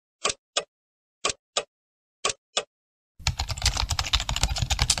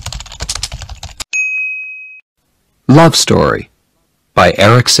Love Story by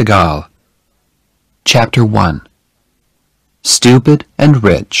Eric Segal. Chapter 1. Stupid and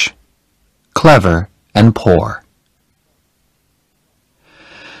Rich, Clever and Poor.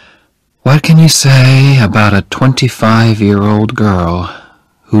 What can you say about a 25-year-old girl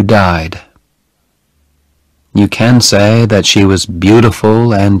who died? You can say that she was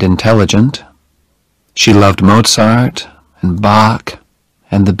beautiful and intelligent. She loved Mozart and Bach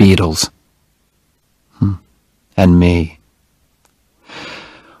and the Beatles. And me.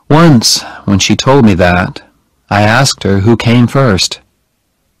 Once, when she told me that, I asked her who came first.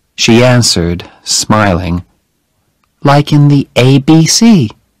 She answered, smiling, "Like in the ABC."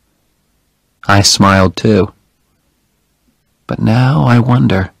 I smiled too. But now I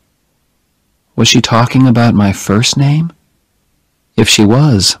wonder, was she talking about my first name? If she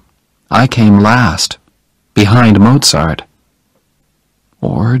was, I came last, behind Mozart.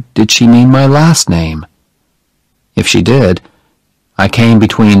 Or did she mean my last name? If she did, I came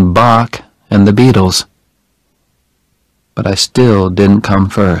between Bach and the Beatles. But I still didn't come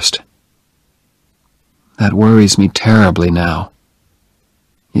first. That worries me terribly now.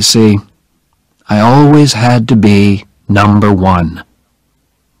 You see, I always had to be number one.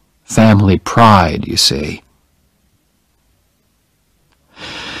 Family pride, you see.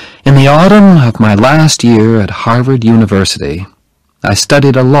 In the autumn of my last year at Harvard University, I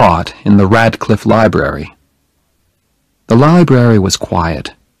studied a lot in the Radcliffe Library. The library was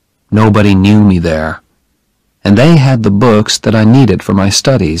quiet. Nobody knew me there, and they had the books that I needed for my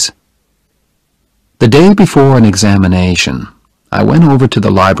studies. The day before an examination, I went over to the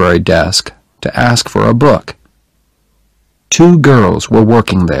library desk to ask for a book. Two girls were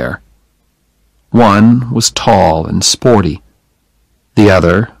working there. One was tall and sporty. The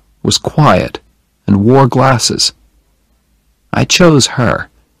other was quiet and wore glasses. I chose her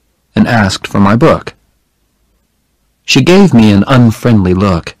and asked for my book. She gave me an unfriendly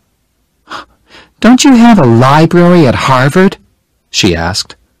look. "Don't you have a library at Harvard?" she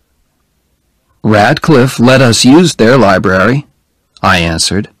asked. "Radcliffe let us use their library," I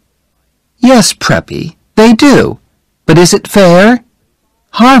answered. "Yes, Preppy, they do. But is it fair?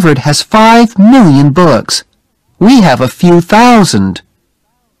 Harvard has 5 million books. We have a few thousand."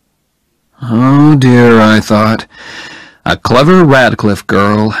 Oh dear, I thought. A clever Radcliffe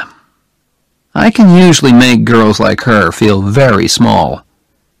girl. I can usually make girls like her feel very small.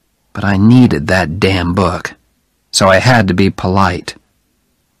 But I needed that damn book, so I had to be polite.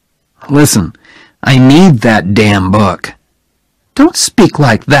 "Listen, I need that damn book." "Don't speak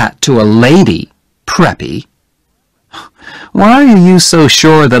like that to a lady, Preppy." "Why are you so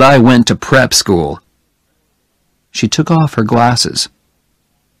sure that I went to prep school?" She took off her glasses.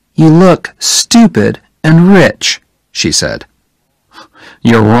 "You look stupid and rich," she said.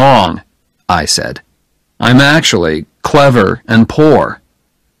 "You're wrong," I said. "I'm actually clever and poor."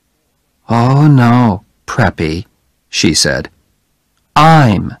 "Oh no, Preppy," she said.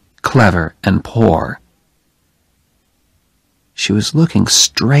 "I'm clever and poor." She was looking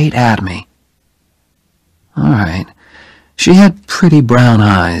straight at me. All right, she had pretty brown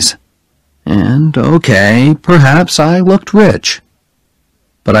eyes. And, okay, perhaps I looked rich.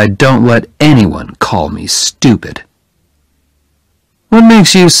 But I don't let anyone call me stupid. "What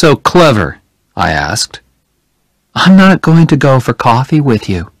makes you so clever?" I asked. "I'm not going to go for coffee with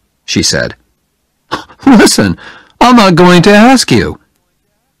you," she said. "Listen, I'm not going to ask you."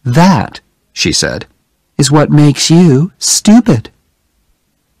 "That," she said, "is what makes you stupid."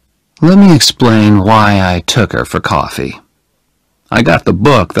 Let me explain why I took her for coffee. I got the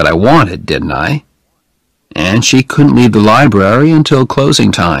book that I wanted, didn't I? And she couldn't leave the library until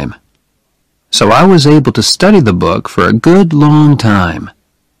closing time. So I was able to study the book for a good long time.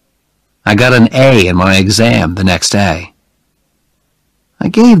 I got an A in my exam the next day. I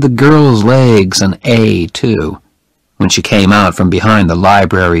gave the girl's legs an A, too, when she came out from behind the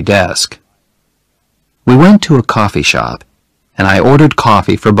library desk. We went to a coffee shop, and I ordered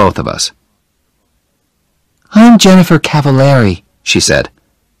coffee for both of us. "I'm Jennifer Cavallari," she said.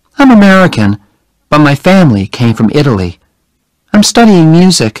 "I'm American, but my family came from Italy. I'm studying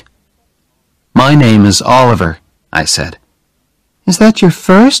music." "My name is Oliver," I said. "Is that your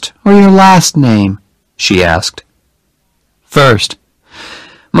first or your last name?" she asked. "First.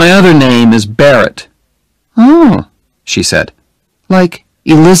 My other name is Barrett." "Oh," she said. "Like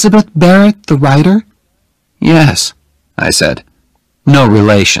Elizabeth Barrett, the writer?" "Yes," I said. "No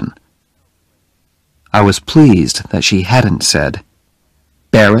relation." I was pleased that she hadn't said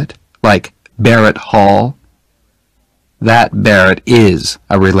Barrett, like Barrett Hall. That Barrett is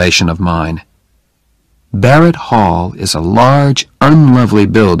a relation of mine. Barrett Hall is a large, unlovely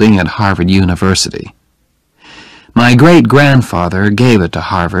building at Harvard University. My great-grandfather gave it to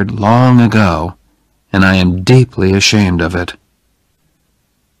Harvard long ago, and I am deeply ashamed of it."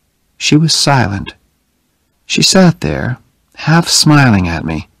 She was silent. She sat there, half smiling at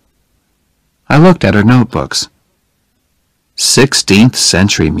me. I looked at her notebooks. 16th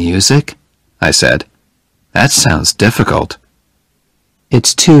century music? I said. That sounds difficult.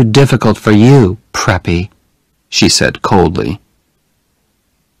 It's too difficult for you, preppy, she said coldly.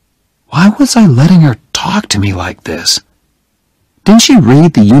 Why was I letting her talk to me like this? Didn't she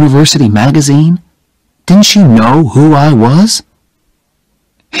read the university magazine? Didn't she know who I was?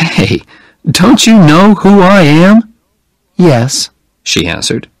 Hey, don't you know who I am? Yes, she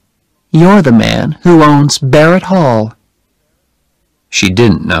answered. You're the man who owns Barrett Hall. She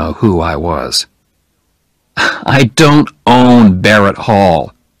didn't know who I was. I don't own Barrett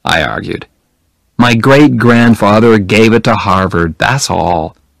Hall, I argued. My great-grandfather gave it to Harvard, that's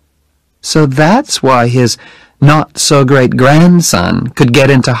all. So that's why his not-so-great-grandson could get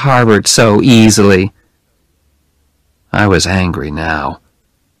into Harvard so easily. I was angry now.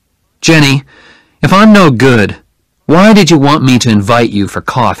 Jenny, if I'm no good, why did you want me to invite you for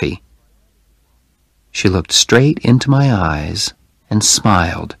coffee? She looked straight into my eyes and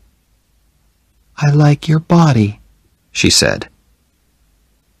smiled. I like your body, she said.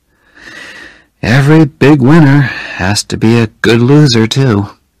 Every big winner has to be a good loser,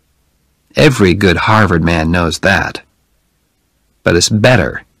 too. Every good Harvard man knows that. But it's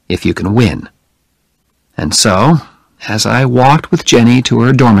better if you can win. And so, as I walked with Jenny to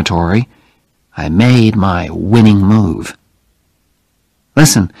her dormitory, I made my winning move.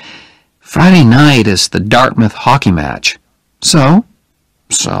 Listen, Friday night is the Dartmouth hockey match. So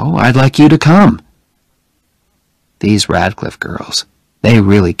I'd like you to come. These Radcliffe girls, they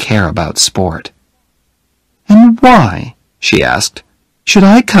really care about sport. And why, she asked, should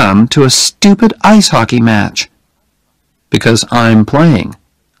I come to a stupid ice hockey match? Because I'm playing,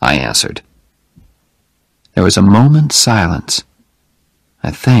 I answered. There was a moment's silence.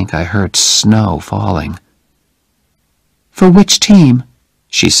 I think I heard snow falling. For which team?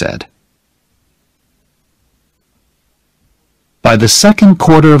 She said. By the second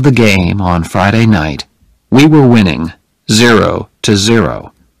quarter of the game on Friday night, we were winning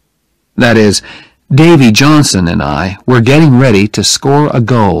 0-0. That is, Davy Johnson and I were getting ready to score a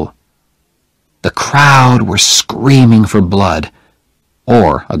goal. The crowd were screaming for blood,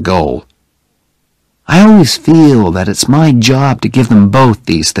 or a goal. I always feel that it's my job to give them both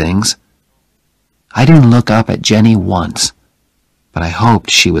these things. I didn't look up at Jenny once, but I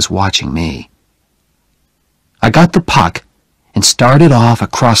hoped she was watching me. I got the puck and started off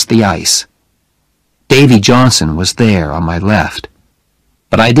across the ice. Davy Johnson was there on my left,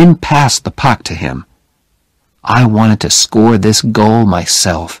 but I didn't pass the puck to him. I wanted to score this goal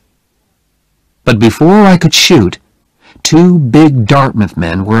myself. But before I could shoot, two big Dartmouth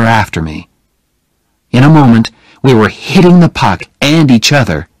men were after me. In a moment, we were hitting the puck and each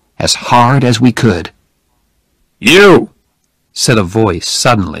other as hard as we could. "You!" said a voice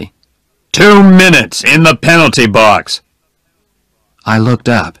suddenly. 2 minutes in the penalty box. I looked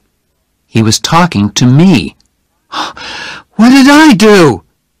up. He was talking to me. What did I do?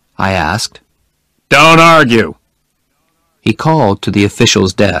 I asked. Don't argue. He called to the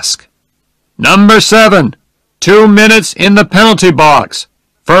official's desk. Number 7, 2 minutes in the penalty box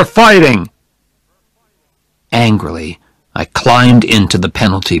for fighting. Angrily, I climbed into the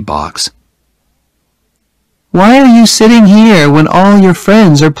penalty box. Why are you sitting here when all your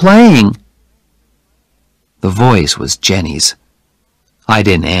friends are playing? The voice was Jenny's. I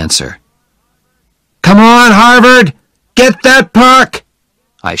didn't answer. Come on, Harvard! Get that puck!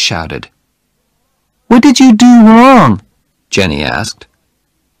 I shouted. What did you do wrong? Jenny asked.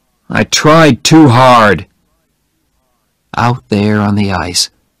 I tried too hard. Out there on the ice,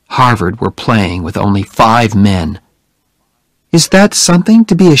 Harvard were playing with only 5 men. Is that something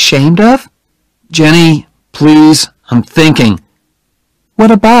to be ashamed of? Jenny, please, I'm thinking.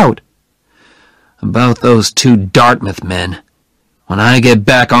 What about? About those 2 Dartmouth men. When I get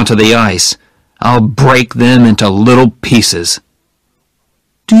back onto the ice, I'll break them into little pieces.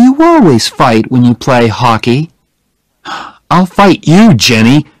 Do you always fight when you play hockey? I'll fight you,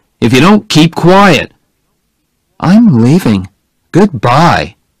 Jenny, if you don't keep quiet. I'm leaving.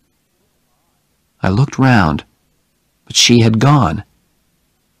 Goodbye. I looked round, but she had gone.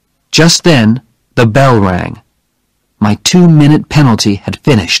 Just then, the bell rang. My 2-minute penalty had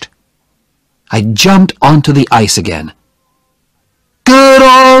finished. I jumped onto the ice again. Good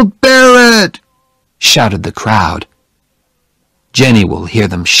old Barrett! Shouted the crowd. Jenny will hear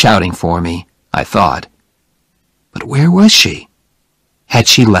them shouting for me, I thought. But where was she? Had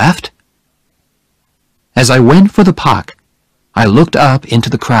she left? As I went for the puck, I looked up into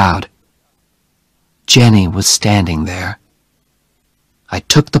the crowd. Jenny was standing there. I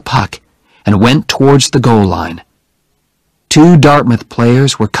took the puck and went towards the goal line. 2 Dartmouth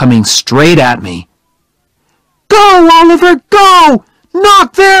players were coming straight at me. "Go, Oliver, go!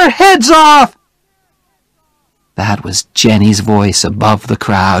 Knock their heads off!" That was Jenny's voice above the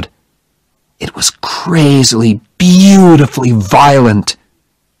crowd. It was crazily, beautifully violent.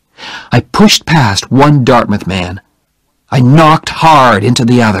 I pushed past one Dartmouth man. I knocked hard into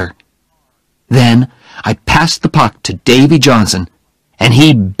the other. Then I passed the puck to Davy Johnson, and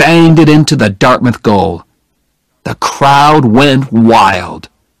he banged it into the Dartmouth goal. The crowd went wild.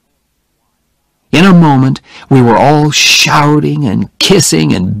 In a moment, we were all shouting and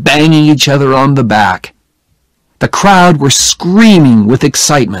kissing and banging each other on the back. The crowd were screaming with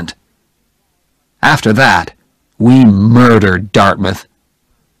excitement. After that, we murdered Dartmouth.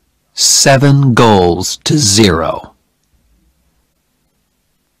 7-0.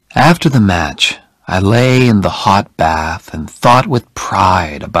 After the match, I lay in the hot bath and thought with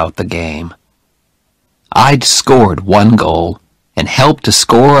pride about the game. I'd scored 1 goal and helped to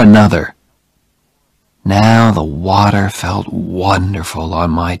score another. Now the water felt wonderful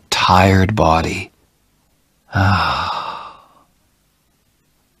on my tired body.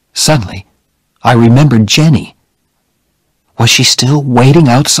 Suddenly, I remembered Jenny. Was she still waiting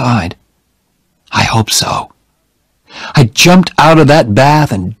outside? I hope so. I jumped out of that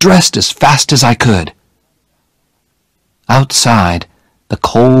bath and dressed as fast as I could. Outside, the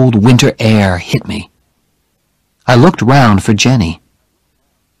cold winter air hit me. I looked round for Jenny.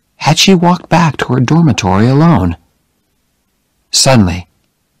 Had she walked back to her dormitory alone? Suddenly,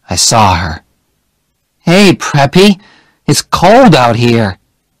 I saw her. "Hey, Preppy, it's cold out here."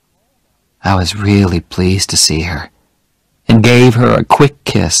 I was really pleased to see her, and gave her a quick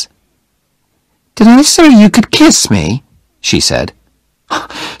kiss. "Did I say you could kiss me?" she said.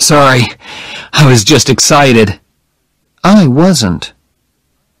 "Sorry, I was just excited." I wasn't.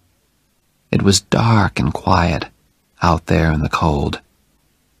 It was dark and quiet out there in the cold.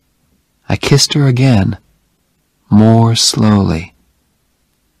 I kissed her again, more slowly.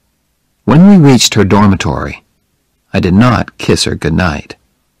 When we reached her dormitory, I did not kiss her goodnight.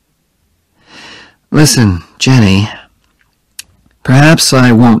 "Listen, Jenny, perhaps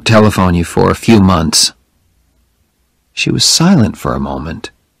I won't telephone you for a few months." She was silent for a moment.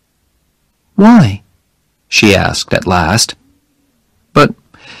 "Why?" she asked at last. "But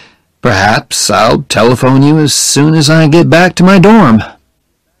perhaps I'll telephone you as soon as I get back to my dorm."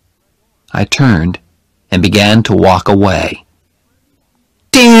 I turned and began to walk away.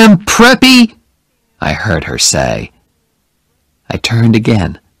 "Damn Preppy!" I heard her say. I turned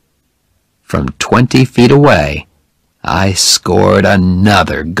again. From 20 feet away, I scored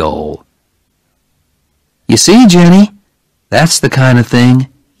another goal. You see, Jenny, that's the kind of thing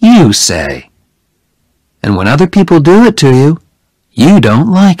you say. And when other people do it to you, you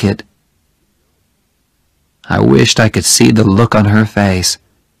don't like it. I wished I could see the look on her face,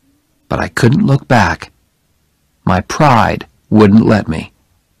 but I couldn't look back. My pride wouldn't let me.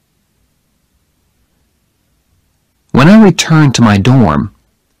 When I returned to my dorm,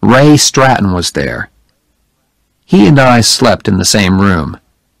 Ray Stratton was there. He and I slept in the same room.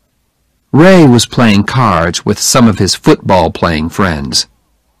 Ray was playing cards with some of his football-playing friends.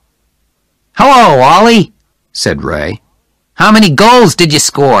 "Hello, Ollie," said Ray. "How many goals did you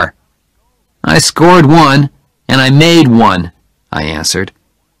score?" "I scored 1, and I made 1, I answered.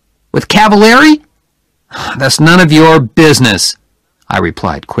 "With Cavalieri?" "That's none of your business," I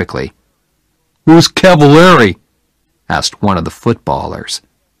replied quickly. "Who's Cavalieri?" asked one of the footballers.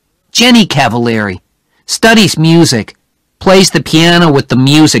 "Jenny Cavalieri. Studies music. Plays the piano with the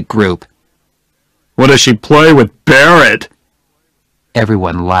music group." "What does she play with Barrett?"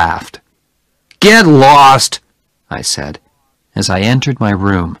 Everyone laughed. "Get lost," I said, as I entered my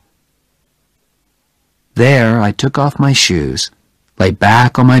room. There I took off my shoes, lay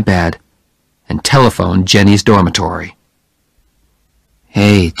back on my bed, and telephoned Jenny's dormitory.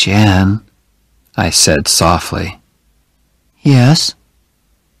 "Hey, Jen," I said softly. "Yes?"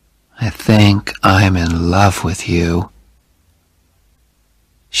 "I think I'm in love with you."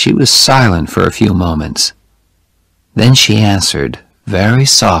 She was silent for a few moments. Then she answered very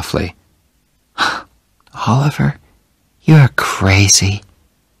softly, "Oliver, you're crazy."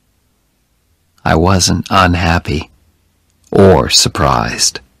 I wasn't unhappy or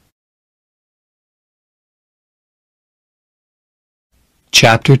surprised.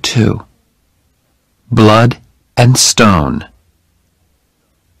 Chapter 2. Blood and Stone.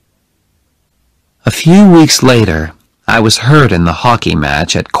 A few weeks later, I was hurt in the hockey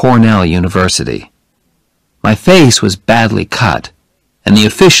match at Cornell University. My face was badly cut, and the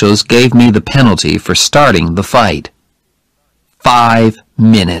officials gave me the penalty for starting the fight. 5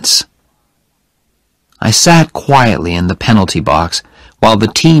 minutes. I sat quietly in the penalty box while the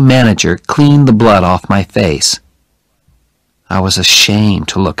team manager cleaned the blood off my face. I was ashamed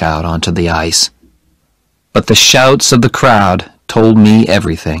to look out onto the ice, but the shouts of the crowd told me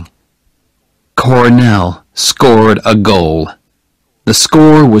everything. Cornell scored a goal. The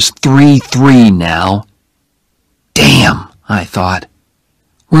score was 3-3 now. Damn, I thought.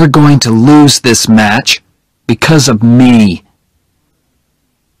 We're going to lose this match because of me.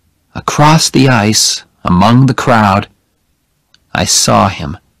 Across the ice, among the crowd, I saw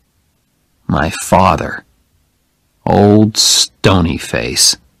him. My father. Old Stony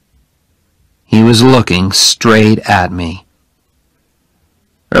Face. He was looking straight at me.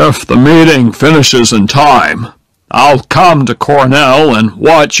 If the meeting finishes in time, I'll come to Cornell and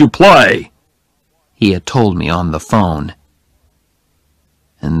watch you play, he had told me on the phone.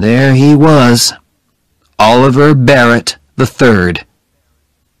 And there he was, Oliver Barrett III.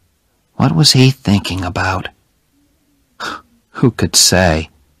 What was he thinking about? Who could say?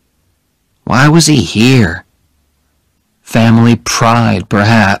 Why was he here? Family pride,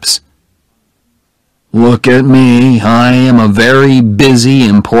 perhaps. Look at me, I am a very busy,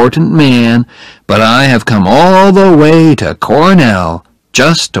 important man, but I have come all the way to Cornell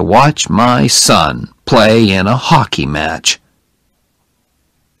just to watch my son play in a hockey match.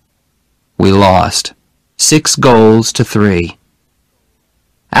 We lost, 6-3.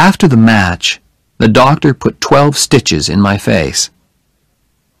 After the match, the doctor put 12 stitches in my face.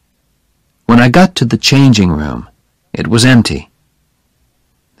 When I got to the changing room, it was empty.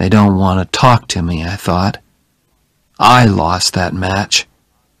 They don't want to talk to me, I thought. I lost that match.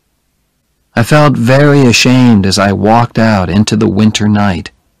 I felt very ashamed as I walked out into the winter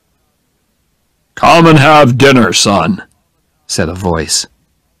night. "Come and have dinner, son," said a voice.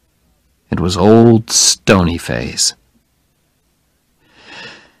 It was old Stony Face.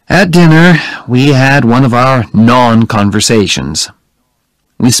 At dinner, we had one of our non-conversations.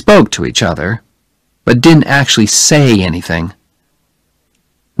 We spoke to each other, but didn't actually say anything.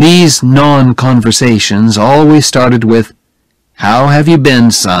 These non-conversations always started with, "How have you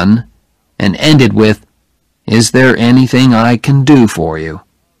been, son?" and ended with, "Is there anything I can do for you?"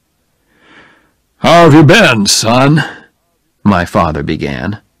 "How have you been, son?" my father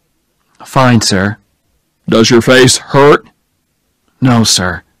began. "Fine, sir." "Does your face hurt?" "No,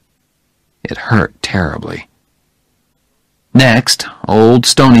 sir." It hurt terribly. Next, old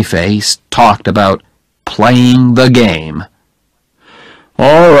Stony Face talked about playing the game.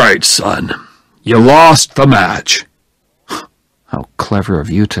 "All right, son. You lost the match." How clever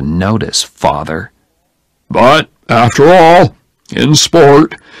of you to notice, father. "But, after all, in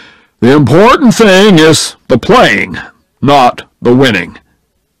sport, the important thing is the playing, not the winning."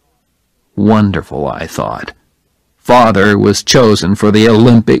 Wonderful, I thought. Father was chosen for the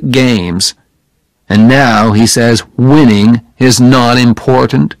Olympic Games, and now he says winning is not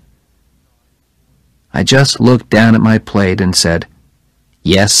important. I just looked down at my plate and said,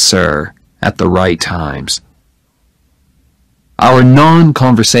 "Yes, sir," at the right times. Our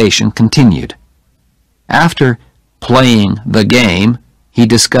non-conversation continued. After playing the game, he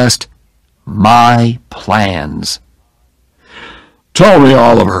discussed my plans. "Tell me,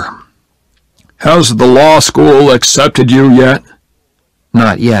 Oliver, has the law school accepted you yet?"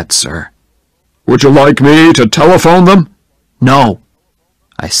 "Not yet, sir." "Would you like me to telephone them?" "No,"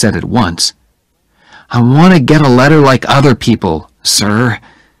 I said at once. "I want to get a letter like other people, sir.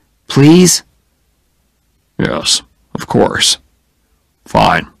 Please?" "Yes, of course.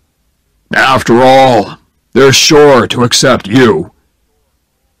 Fine. After all, they're sure to accept you."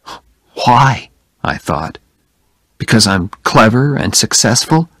 Why? I thought. Because I'm clever and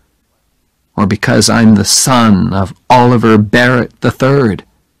successful? Or because I'm the son of Oliver Barrett III?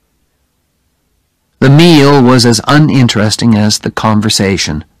 The meal was as uninteresting as the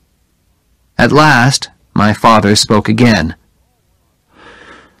conversation. At last, my father spoke again.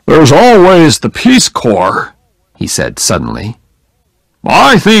 "There's always the Peace Corps," he said suddenly.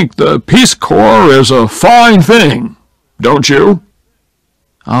 "I think the Peace Corps is a fine thing, don't you?"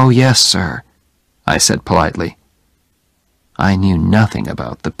 "Oh, yes, sir," I said politely. I knew nothing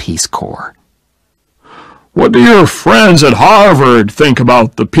about the Peace Corps. "What do your friends at Harvard think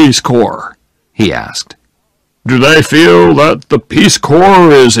about the Peace Corps?" he asked. "Do they feel that the Peace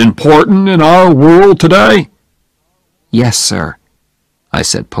Corps is important in our world today?" "Yes, sir," I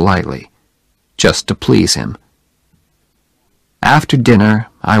said politely, just to please him. After dinner,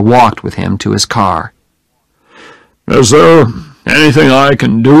 I walked with him to his car. "Is there anything I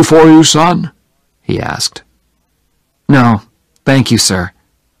can do for you, son?" he asked. No, thank you, sir.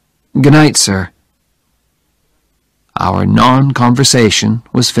 Good night, sir. Our non-conversation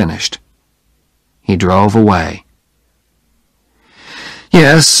was finished. He drove away.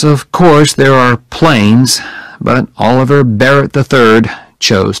 Yes, of course there are planes, but Oliver Barrett III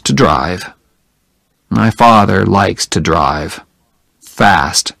chose to drive. My father likes to drive.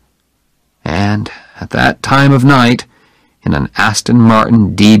 Fast. And at that time of night, in an Aston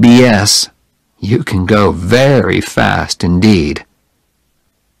Martin DBS, you can go very fast indeed.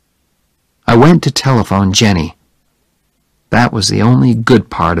 I went to telephone Jenny. That was the only good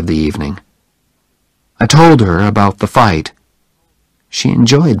part of the evening. I told her about the fight. She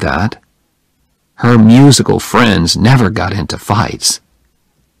enjoyed that. Her musical friends never got into fights.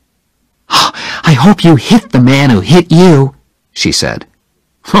 "I hope you hit the man who hit you," she said.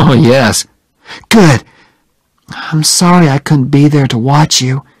 "Oh, yes." "Good. I'm sorry I couldn't be there to watch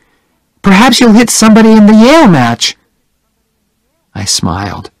you. Perhaps you'll hit somebody in the Yale match." I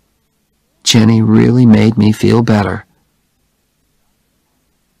smiled. Jenny really made me feel better.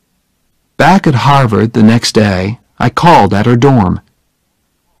 Back at Harvard the next day, I called at her dorm.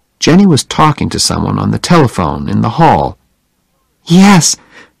 Jenny was talking to someone on the telephone in the hall. "Yes,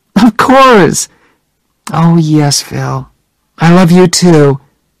 of course. Oh, yes, Phil. I love you too.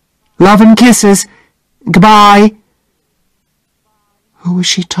 Love and kisses. Goodbye." Who was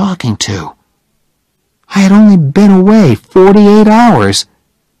she talking to? I had only been away 48 hours,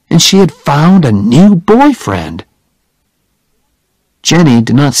 and she had found a new boyfriend. Jenny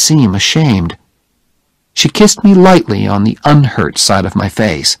did not seem ashamed. She kissed me lightly on the unhurt side of my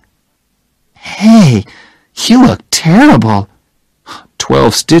face. "Hey, you look terrible."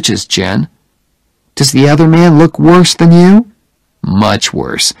 12 stitches, Jen. "Does the other man look worse than you?" "Much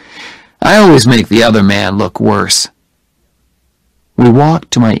worse. I always make the other man look worse." We walked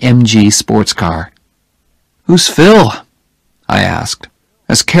to my MG sports car. "Who's Phil?" I asked,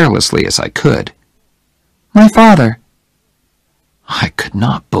 as carelessly as I could. "My father." I could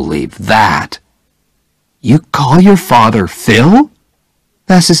not believe that. "You call your father Phil?"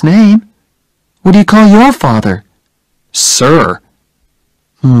 "That's his name. What do you call your father?" "Sir."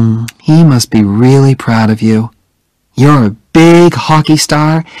 He must be really proud of you. You're a big hockey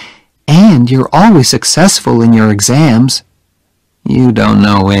star, and you're always successful in your exams." "You don't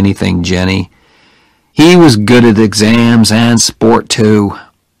know anything, Jenny. He was good at exams and sport, too.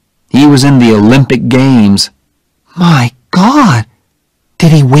 He was in the Olympic Games." "My God!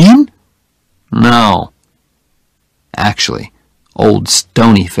 Did he win?" "No. Actually, old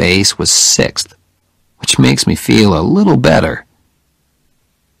Stonyface was 6th, which makes me feel a little better."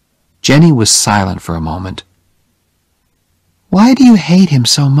 Jenny was silent for a moment. "Why do you hate him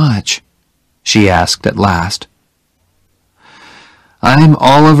so much?" she asked at last. "I'm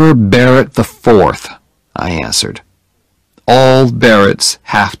Oliver Barrett IV, I answered. "All Barretts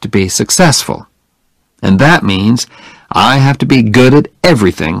have to be successful, and that means I have to be good at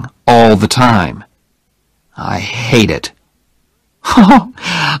everything all the time. I hate it." "Oh,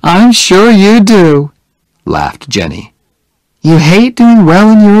 I'm sure you do," laughed Jenny. "You hate doing well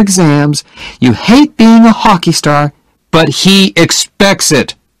in your exams. You hate being a hockey star." "But he expects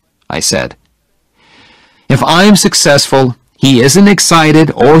it," I said. "If I'm successful, he isn't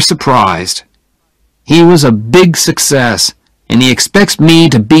excited or surprised. He was a big success, and he expects me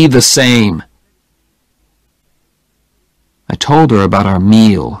to be the same." I told her about our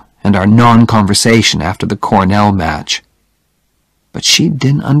meal and our non-conversation after the Cornell match, but she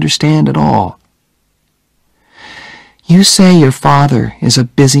didn't understand at all. "You say your father is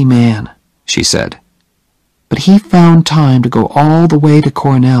a busy man," she said, "but he found time to go all the way to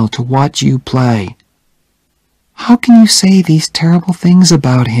Cornell to watch you play. How can you say these terrible things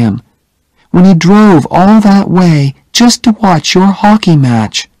about him when he drove all that way just to watch your hockey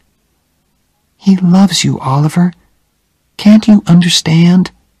match? He loves you, Oliver. Can't you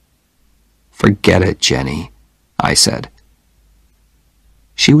understand?" "Forget it, Jenny," I said.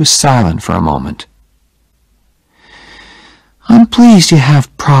 She was silent for a moment. "I'm pleased you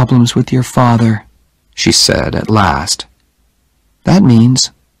have problems with your father," she said at last. "That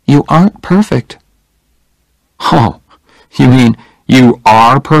means you aren't perfect." "Oh, you mean you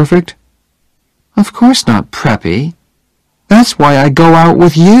are perfect?" "Of course not, Preppy. That's why I go out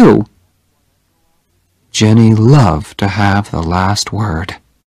with you." Jenny loved to have the last word.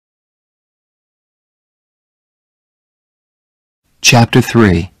 Chapter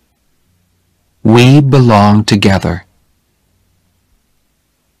 3. We Belong Together.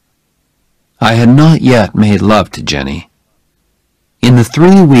 I had not yet made love to Jenny. In the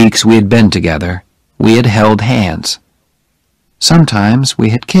 3 weeks we had been together, we had held hands. Sometimes we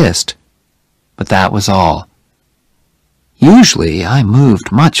had kissed, but that was all. Usually I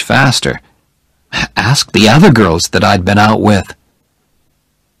moved much faster. Ask the other girls that I'd been out with.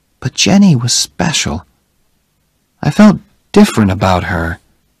 But Jenny was special. I felt different about her,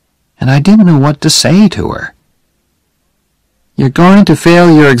 and I didn't know what to say to her. "You're going to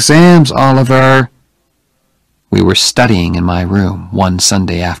fail your exams, Oliver." We were studying in my room one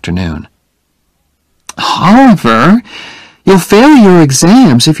Sunday afternoon. "Oliver, you'll fail your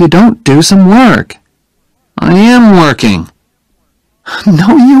exams if you don't do some work." "I am working."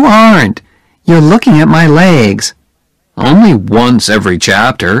 "No, you aren't. You're looking at my legs." "Only once every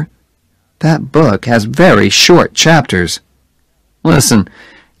chapter." "That book has very short chapters." "Listen,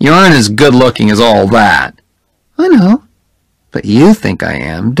 you aren't as good-looking as all that." "I know, but you think I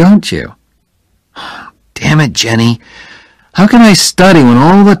am, don't you?" "Damn it, Jenny. How can I study when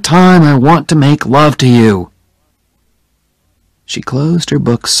all the time I want to make love to you?" She closed her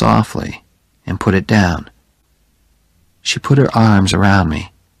book softly and put it down. She put her arms around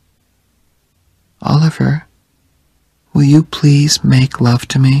me. "Oliver, will you please make love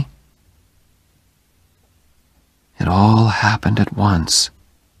to me?" It all happened at once.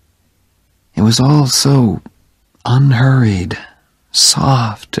 It was all so unhurried,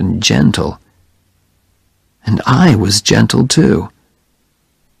 soft and gentle. And I was gentle too.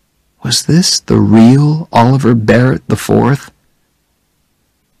 Was this the real Oliver Barrett IV?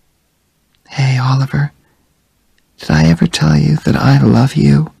 "Hey, Oliver, did I ever tell you that I love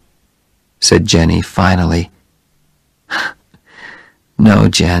you?" said Jenny finally. "No,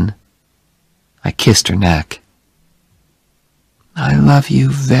 Jen." I kissed her neck. "I love you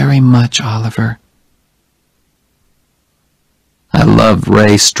very much, Oliver." I love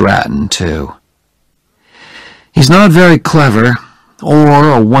Ray Stratton, too. He's not very clever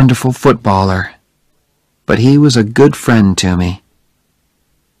or a wonderful footballer, but he was a good friend to me.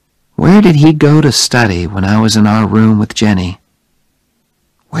 Where did he go to study when I was in our room with Jenny?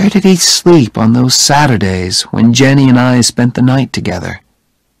 Where did he sleep on those Saturdays when Jenny and I spent the night together?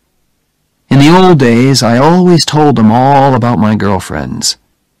 In the old days, I always told him all about my girlfriends,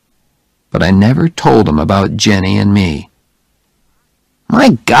 but I never told him about Jenny and me.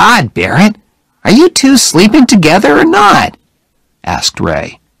 "My God, Barrett, are you two sleeping together or not?" asked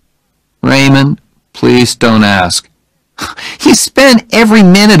Ray. "Raymond, please don't ask." "You spend every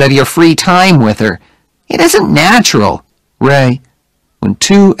minute of your free time with her. It isn't natural." "Ray, when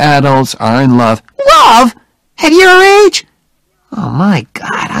two adults are in love—" "Love? At your age? Oh, my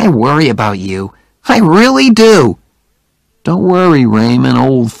God, I worry about you. I really do." "Don't worry, Raymond,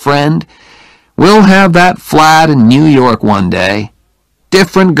 old friend. We'll have that flat in New York one day.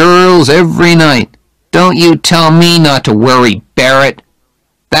 Different girls every night. Don't you tell me not to worry, Barrett.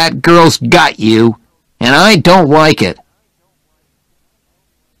 That girl's got you, and I don't like it."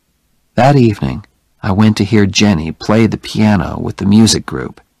 That evening, I went to hear Jenny play the piano with the music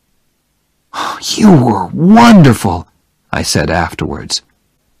group. "You were wonderful," I said afterwards.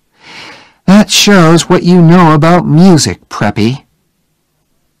 "That shows what you know about music, Preppy."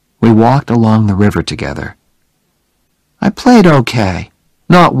 We walked along the river together. I played okay,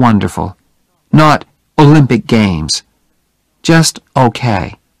 not wonderful, not Olympic Games, just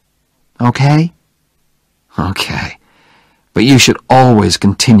okay. Okay? Okay, but you should always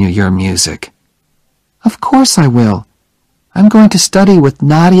continue your music. "Of course I will. I'm going to study with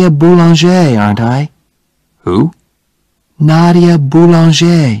Nadia Boulanger, aren't I?" "Who?" "Nadia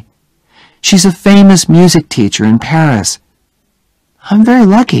Boulanger. She's a famous music teacher in Paris. I'm very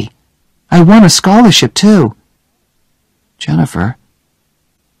lucky. I won a scholarship, too." "Jennifer,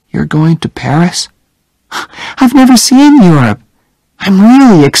 you're going to Paris?" "I've never seen Europe. I'm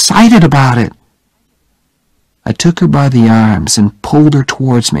really excited about it." I took her by the arms and pulled her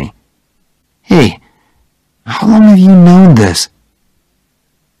towards me. "Hey, how long have you known this?"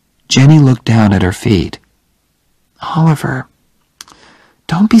 Jenny looked down at her feet. "Oliver,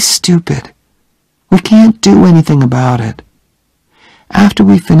 don't be stupid. We can't do anything about it. After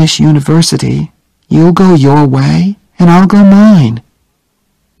we finish university, you'll go your way and I'll go mine.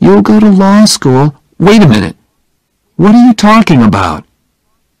 You'll go to law school." "Wait a minute. What are you talking about?"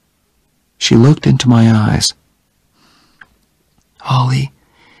 She looked into my eyes. "Ollie,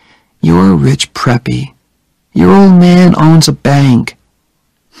 you're a rich preppy. Your old man owns a bank.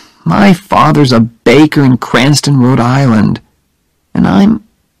 My father's a baker in Cranston, Rhode Island. And I'm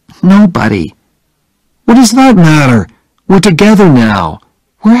nobody." "What does that matter? We're together now.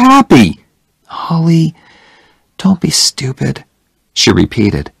 We're happy." "Ollie, don't be stupid," she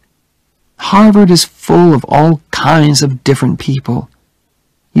repeated. "Harvard is full of all kinds of different people.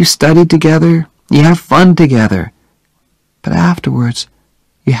 You study together, you have fun together. But afterwards,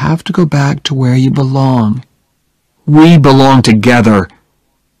 you have to go back to where you belong, We belong together.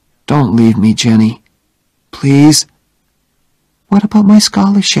 Don't leave me, Jenny. Please. What about my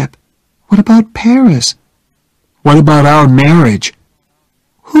scholarship? What about Paris? What about our marriage?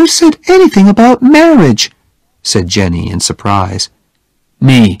 Who said anything about marriage? Said Jenny in surprise.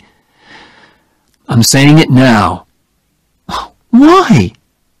 Me. I'm saying it now. Why?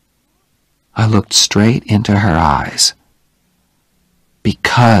 I looked straight into her eyes.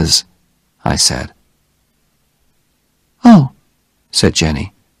 Because, I said. Oh, said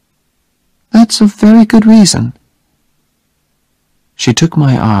Jenny. That's a very good reason. She took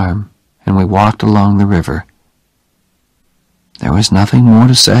my arm, and we walked along the river. There was nothing more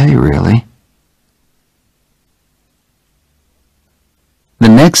to say, really. The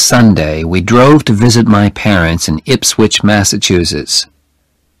next Sunday, we drove to visit my parents in Ipswich, Massachusetts.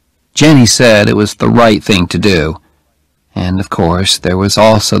 Jenny said it was the right thing to do, and of course there was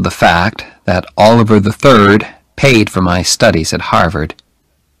also the fact that Oliver III paid for my studies at Harvard.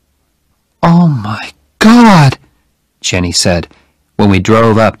 "Oh my God," Jenny said when we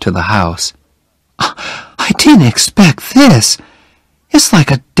drove up to the house. "I didn't expect this. It's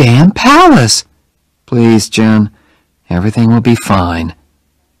like a damn palace." "Please, Jen, everything will be fine."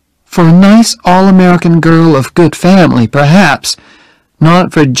 "For a nice all-American girl of good family, perhaps.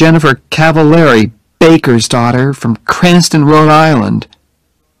 Not for Jennifer Cavallari, baker's daughter from Cranston, Rhode Island."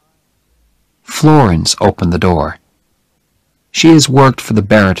 Florence opened the door. She has worked for the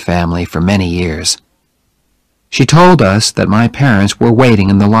Barrett family for many years. She told us that my parents were waiting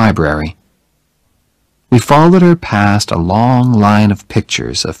in the library. We followed her past a long line of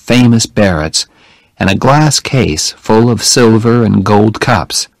pictures of famous Barretts and a glass case full of silver and gold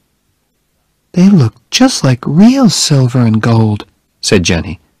cups. "They look just like real silver and gold," said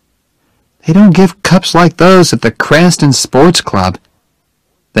Jenny. "They don't give cups like those at the Cranston Sports Club."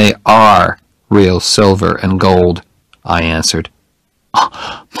 "They are real silver and gold," I answered.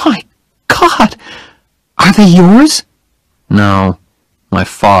 "Oh, my God! Are they yours?" "No, my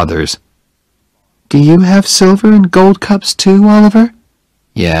father's." "Do you have silver and gold cups too, Oliver?"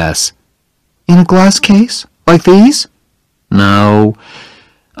 "Yes." "In a glass case, like these?" "No,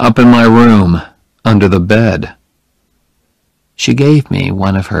 up in my room, under the bed." She gave me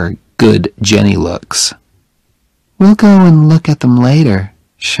one of her good Jenny looks. "We'll go and look at them later,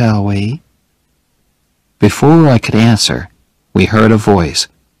 shall we?" Before I could answer, we heard a voice.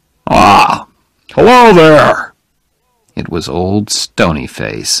 "Ah, hello there." It was old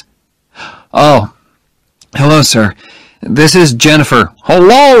Stonyface. "Oh, hello, sir. This is Jennifer."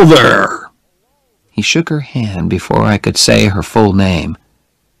 "Hello there." He shook her hand before I could say her full name.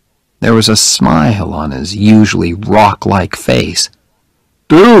 There was a smile on his usually rock-like face.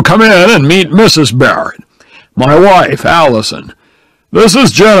 "Do come in and meet Mrs. Barrett, my wife, Allison. This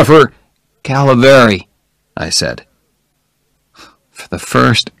is Jennifer." "Cavallari," I said. For the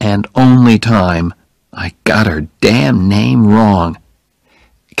first and only time, I got her damn name wrong.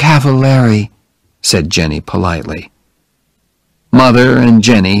 "Cavallari," said Jenny politely. Mother and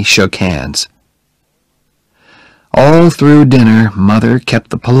Jenny shook hands. All through dinner, Mother kept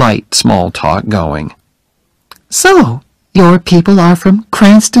the polite small talk going. "So, your people are from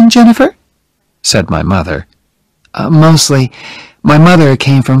Cranston, Jennifer?" said my mother. Mostly. My mother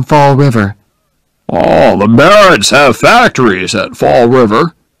came from Fall River." "Oh, the Barretts have factories at Fall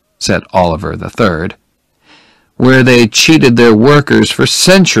River," said Oliver III. "Where they cheated their workers for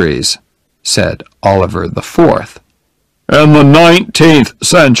centuries," said Oliver IV. "In the 19th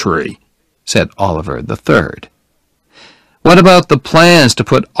century," said Oliver III. "What about the plans to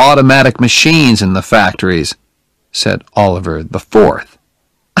put automatic machines in the factories?" said Oliver IV.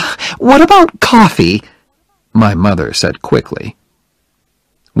 "What about coffee?" my mother said quickly.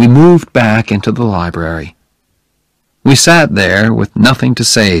 We moved back into the library. We sat there with nothing to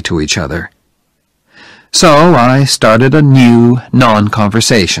say to each other. So I started a new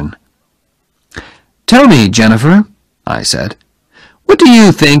non-conversation. "Tell me, Jennifer," I said, "what do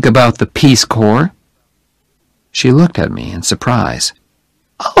you think about the Peace Corps?" She looked at me in surprise.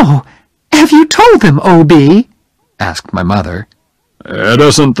 "Oh, have you told them, O.B.?" asked my mother. "It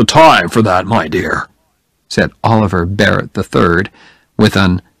isn't the time for that, my dear," said Oliver Barrett III, with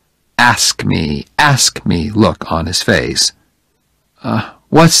an ask me look on his face.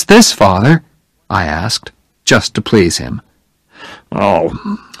 What's this, Father?" I asked, just to please him.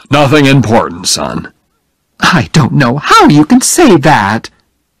 "Oh, nothing important, son." "I don't know how you can say that,"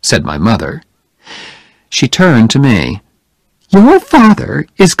 said my mother. She turned to me. "Your father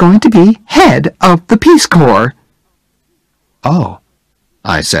is going to be head of the Peace Corps." "Oh,"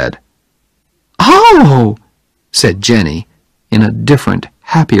 I said. "Oh," said Jenny in a different,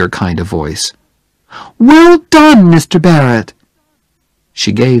 happier kind of voice. "Well done, Mr. Barrett."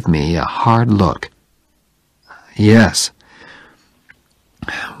 She gave me a hard look. "Yes.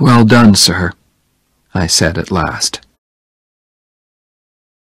 Well done, sir," I said at last.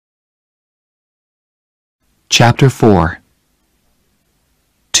 Chapter 4.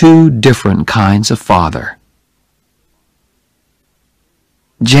 Two Different Kinds of Father.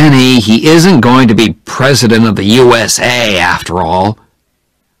 "Jenny, he isn't going to be President of the USA after all."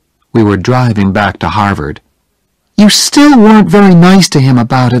 We were driving back to Harvard. "You still weren't very nice to him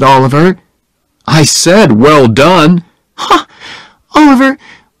about it, Oliver." "I said well done." "Huh! Oliver,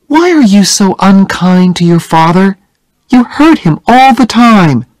 why are you so unkind to your father? You hurt him all the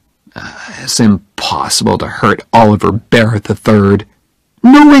time." It's impossible to hurt Oliver Barrett III.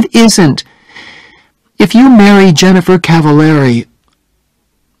 "No, it isn't. If you marry Jennifer Cavallari..."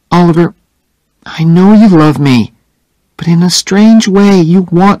 "Oliver, I know you love me, but in a strange way you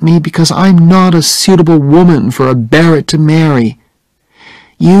want me because I'm not a suitable woman for a Barrett to marry.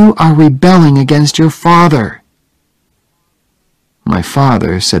 You are rebelling against your father." My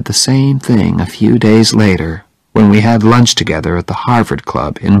father said the same thing a few days later when we had lunch together at the Harvard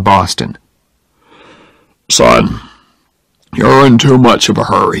Club in Boston. "Son, you're in too much of a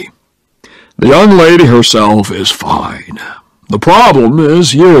hurry. The young lady herself is fine. The problem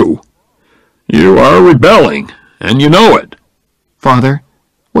is you. You are rebelling, and you know it." "Father,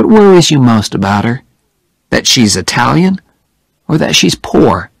 what worries you most about her? That she's Italian, or that she's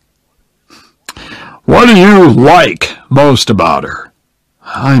poor?" "What do you like most about her?"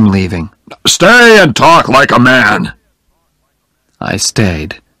 "I'm leaving." "Stay and talk like a man." I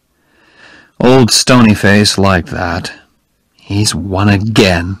stayed. Old Stonyface liked that. He's won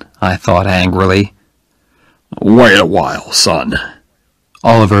again, I thought angrily. "Wait a while, son,"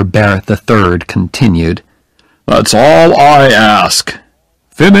 Oliver Barrett III continued. "That's all I ask.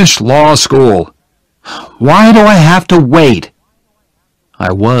 Finish law school." "Why do I have to wait?"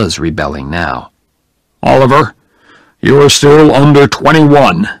 I was rebelling now. "Oliver, you are still under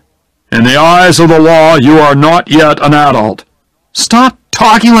 21. In the eyes of the law, you are not yet an adult." "Stop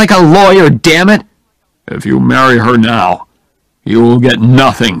talking like a lawyer, damn it!" "If you marry her now, you will get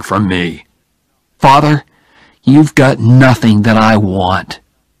nothing from me." "Father, you've got nothing that I want."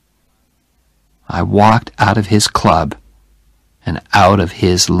 I walked out of his club and out of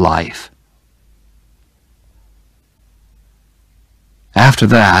his life. After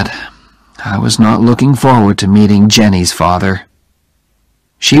that, I was not looking forward to meeting Jenny's father.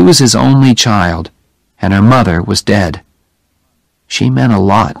 She was his only child, and her mother was dead. She meant a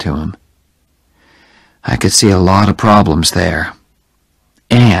lot to him. I could see a lot of problems there.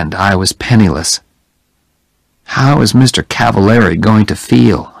 And I was penniless. How is Mr. Cavallari going to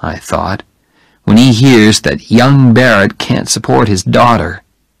feel, I thought, when he hears that young Barrett can't support his daughter?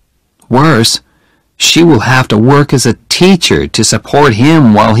 Worse, she will have to work as a teacher to support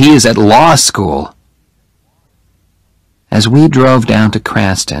him while he is at law school. As we drove down to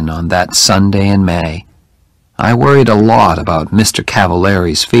Cranston on that Sunday in May, I worried a lot about Mr.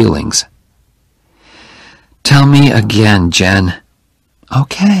 Cavallari's feelings. "Tell me again, Jen."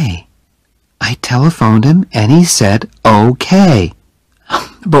 "Okay." I telephoned him and he said okay.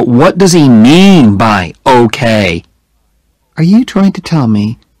 But what does he mean by okay? Are you trying to tell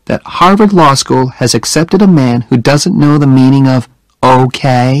me that Harvard Law School has accepted a man who doesn't know the meaning of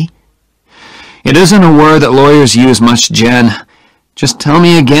okay? It isn't a word that lawyers use much, Jen. Just tell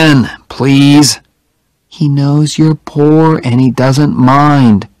me again, please. He knows you're poor and he doesn't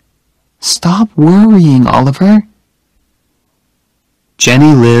mind. Stop worrying, Oliver.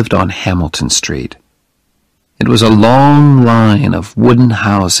 Jenny lived on Hamilton Street. It was a long line of wooden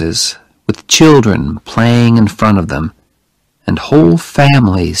houses with children playing in front of them and whole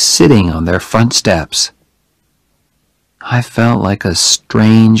families sitting on their front steps. I felt like a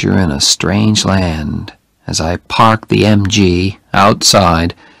stranger in a strange land as I parked the MG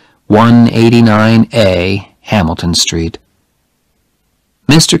outside 189A Hamilton Street.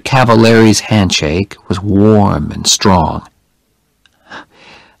 Mr. Cavallari's handshake was warm and strong.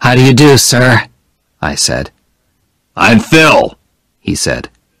 "How do you do, sir?" I said. "I'm Phil," he said.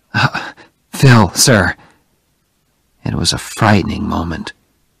 "Phil, sir." It was a frightening moment.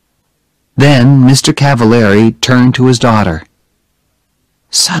 Then Mr. Cavallari turned to his daughter.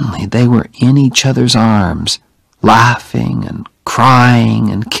 Suddenly they were in each other's arms, laughing and crying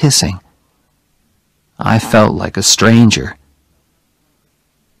and kissing. I felt like a stranger.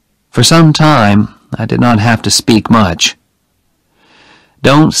 For some time, I did not have to speak much.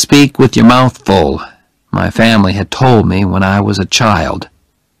 Don't speak with your mouth full, my family had told me when I was a child.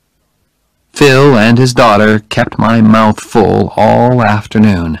 Phil and his daughter kept my mouth full all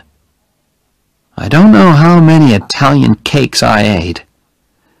afternoon. I don't know how many Italian cakes I ate.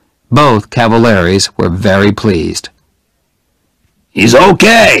 Both Cavalieris were very pleased. "He's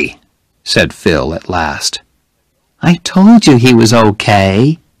okay," said Phil at last. "I told you he was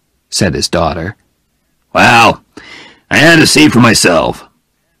okay," said his daughter. "Well, I had to see for myself.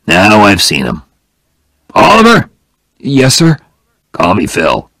 Now I've seen him. Oliver?" "Yes, sir?" "Call me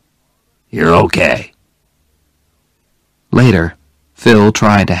Phil. You're okay." Later, Phil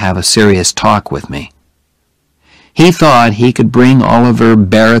tried to have a serious talk with me. He thought he could bring Oliver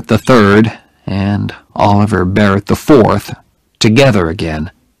Barrett III and Oliver Barrett IV together again.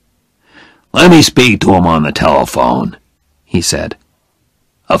 "Let me speak to him on the telephone," he said.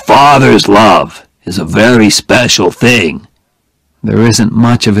 "A father's love is a very special thing." "There isn't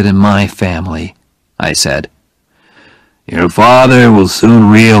much of it in my family," I said. "Your father will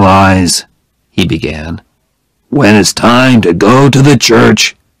soon realize," he began, "when it's time to go to the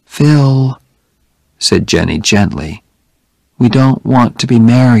church." "Phil," said Jenny gently, "we don't want to be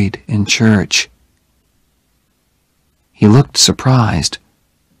married in church." He looked surprised,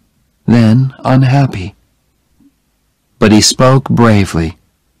 then unhappy. But he spoke bravely.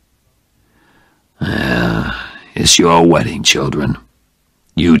 "It's your wedding, children.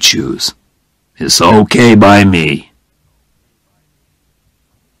 You choose. It's okay by me."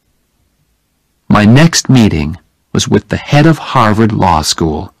 My next meeting was with the head of Harvard Law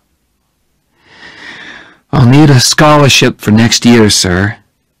School. "I'll need a scholarship for next year, sir,"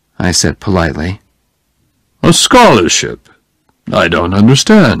 I said politely. "A scholarship? I don't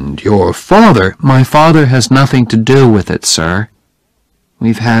understand. Your father—" "My father has nothing to do with it, sir.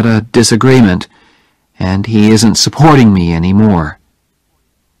 We've had a disagreement, and he isn't supporting me anymore."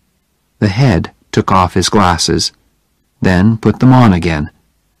 The head took off his glasses, then put them on again.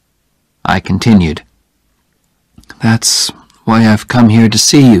 I continued. "That's why I've come here to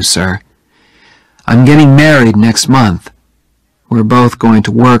see you, sir. I'm getting married next month. We're both going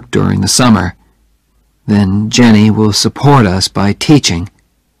to work during the summer. Then Jenny will support us by teaching.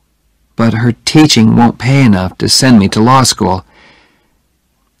 But her teaching won't pay enough to send me to law school.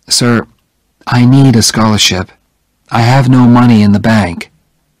 Sir, I need a scholarship. I have no money in the bank."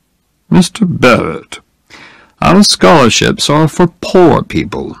 "Mr. Barrett, our scholarships are for poor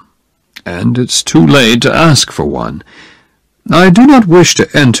people, and it's too late to ask for one. I do not wish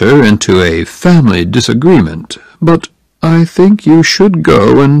to enter into a family disagreement, but I think you should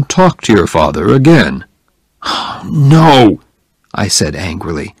go and talk to your father again." "No," I said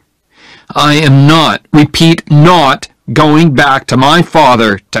angrily. "I am not, repeat, not going back to my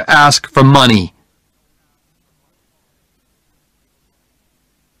father to ask for money."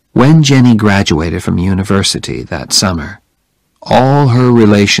 When Jenny graduated from university that summer, all her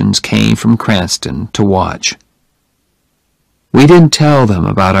relations came from Cranston to watch. We didn't tell them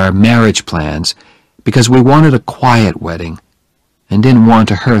about our marriage plans because we wanted a quiet wedding and didn't want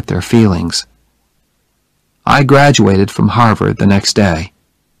to hurt their feelings. I graduated from Harvard the next day.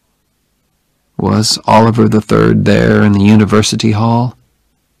 Was Oliver III there in the university hall?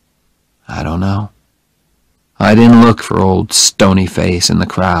 I don't know. I didn't look for old Stonyface in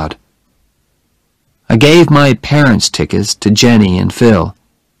the crowd. I gave my parents' tickets to Jenny and Phil.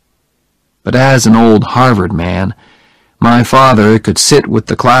 But as an old Harvard man, my father could sit with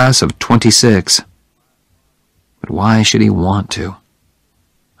the class of 26. But why should he want to?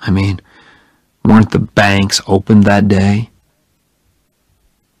 I mean, weren't the banks open that day?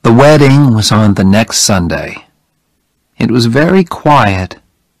 The wedding was on the next Sunday. It was very quiet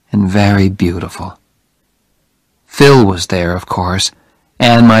and very beautiful. Phil was there, of course,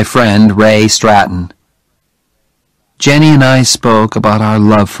 and my friend Ray Stratton. Jenny and I spoke about our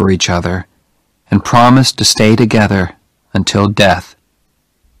love for each other and promised to stay together until death.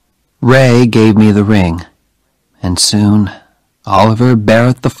 Ray gave me the ring, and soon Oliver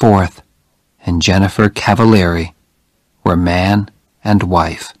Barrett IV and Jennifer Cavalieri were man and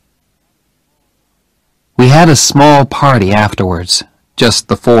wife. We had a small party afterwards, just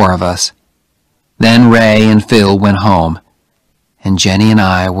the four of us. Then Ray and Phil went home, and Jenny and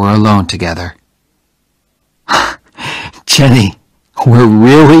I were alone together. "Jenny, we're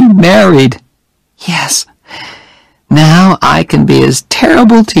really married." "Yes. Now I can be as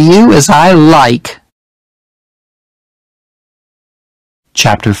terrible to you as I like."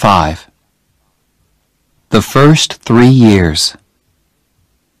 Chapter 5. The First 3 Years.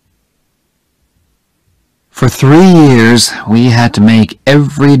 For 3 years, we had to make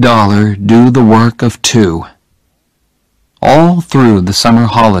every dollar do the work of 2. All through the summer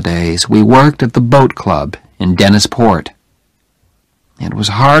holidays, we worked at the boat club in Dennisport. It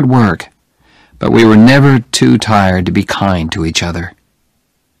was hard work, but we were never too tired to be kind to each other.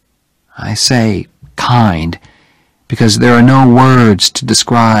 I say kind, because there are no words to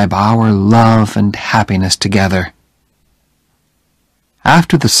describe our love and happiness together.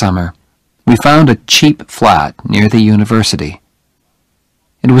 After the summer, we found a cheap flat near the university.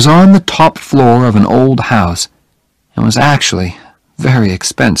 It was on the top floor of an old house and was actually very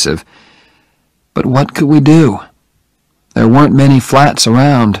expensive. But what could we do? There weren't many flats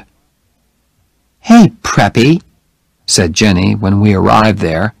around. "Hey, Preppy," said Jenny when we arrived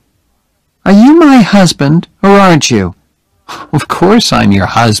there. "Are you my husband, or aren't you?" "Of course I'm your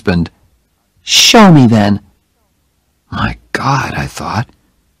husband." "Show me, then." My God, I thought.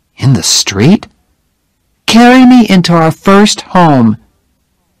 In the street? "Carry me into our first home."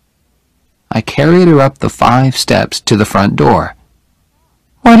 I carried her up the 5 steps to the front door.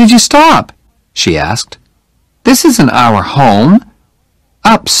 "Why did you stop?" she asked. "This isn't our home.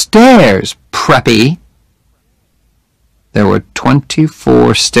 Upstairs, Preppy." There were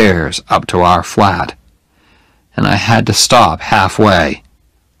 24 stairs up to our flat, and I had to stop halfway.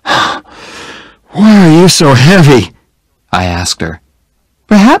 "Why are you so heavy?" I asked her.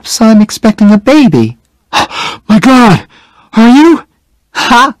 "Perhaps I'm expecting a baby." "My God, are you?"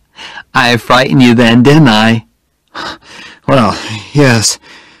 "Ha! I frightened you then, didn't I?" "Well, yes,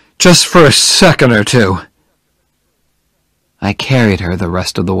 just for a second or two." I carried her the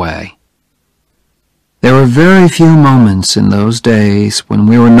rest of the way. There were very few moments in those days when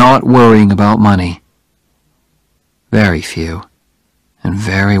we were not worrying about money. Very few, and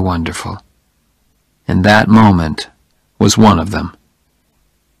very wonderful. And that moment was one of them.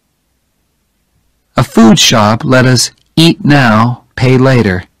 A food shop let us eat now, pay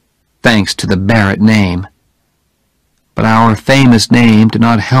later, thanks to the Barrett name. But our famous name did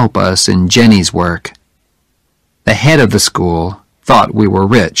not help us in Jenny's work. The head of the school thought we were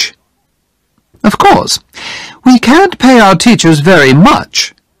rich. "Of course, we can't pay our teachers very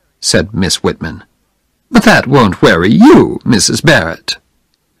much," said Miss Whitman. "But that won't worry you, Mrs. Barrett."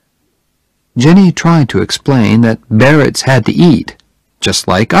 Jenny tried to explain that Barretts had to eat, just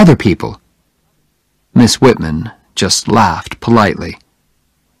like other people. Miss Whitman just laughed politely.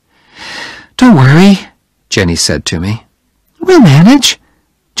 "Don't worry," Jenny said to me. "We'll manage.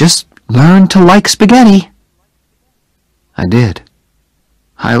 Just learn to like spaghetti." I did.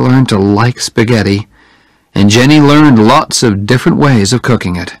 I learned to like spaghetti, and Jenny learned lots of different ways of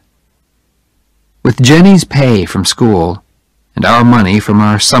cooking it. With Jenny's pay from school, and our money from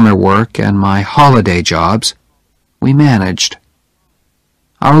our summer work and my holiday jobs, we managed.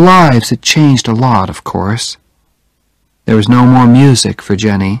 Our lives had changed a lot, of course. There was no more music for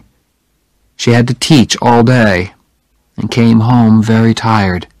Jenny. She had to teach all day, and came home very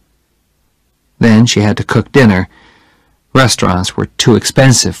tired. Then she had to cook dinner. Restaurants were too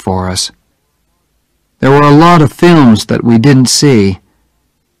expensive for us. There were a lot of films that we didn't see,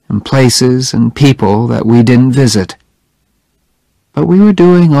 and places and people that we didn't visit. But we were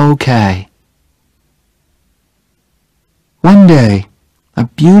doing okay. One day, a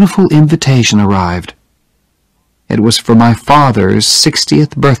beautiful invitation arrived. It was for my father's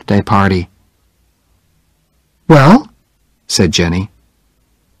 60th birthday party. "Well?" said Jenny.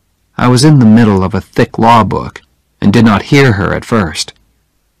 I was in the middle of a thick law book and did not hear her at first.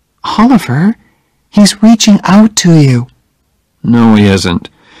 "Oliver, he's reaching out to you." "No, he isn't.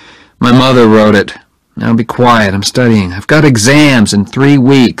 My mother wrote it. Now be quiet, I'm studying. I've got exams in 3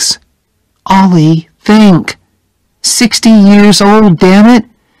 weeks. "Ollie, think. 60 years old, damn it.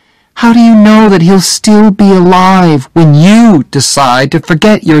 How do you know that he'll still be alive when you decide to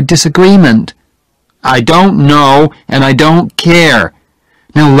forget your disagreement?" "I don't know, and I don't care.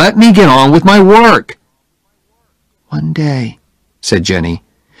 Now let me get on with my work." "One day," said Jenny,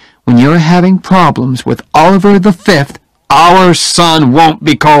 "when you're having problems with Oliver V..." "Our son won't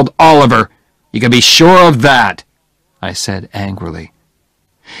be called Oliver. You can be sure of that," I said angrily.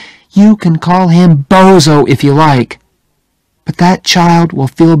 "You can call him Bozo if you like, but that child will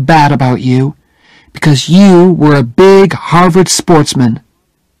feel bad about you because you were a big Harvard sportsman.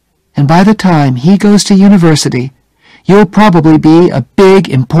 And by the time he goes to university, you'll probably be a big,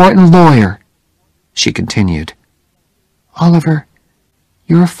 important lawyer," she continued. "Oliver,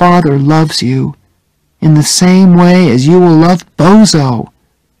 your father loves you in the same way as you will love Bozo.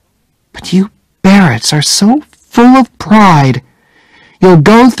 But you Barretts are so full of pride. You'll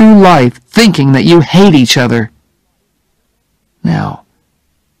go through life thinking that you hate each other. Now,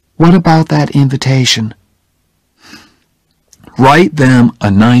 what about that invitation? Write them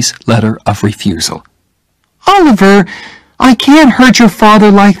a nice letter of refusal." "Oliver, I can't hurt your father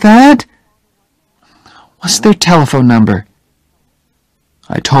like that." "What's their telephone number?"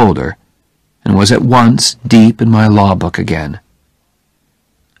 I told her, and was at once deep in my law book again.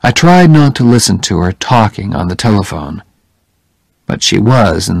 I tried not to listen to her talking on the telephone, but she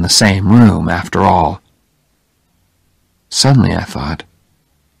was in the same room after all. Suddenly I thought,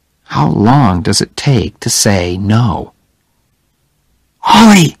 how long does it take to say no?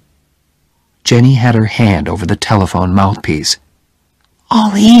 Ollie! Jenny had her hand over the telephone mouthpiece.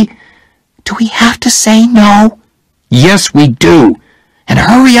 Ollie, do we have to say no? Yes, we do. And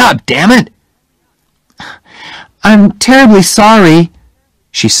hurry up, damn it! I'm terribly sorry,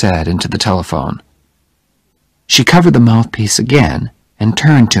 she said into the telephone. She covered the mouthpiece again and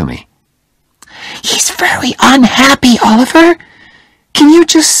turned to me. He's very unhappy, Oliver. Can you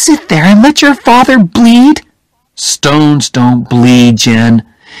just sit there and let your father bleed? Stones don't bleed, Jen.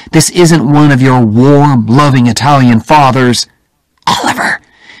 This isn't one of your warm, loving Italian fathers. Oliver,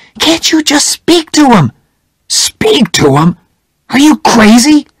 can't you just speak to him? Speak to him? Are you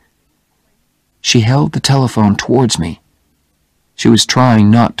crazy? She held the telephone towards me. She was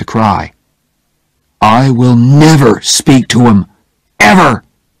trying not to cry. I will never speak to him. Ever,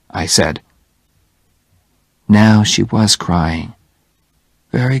 I said. Now she was crying,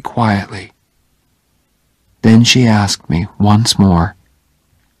 very quietly. Then she asked me once more.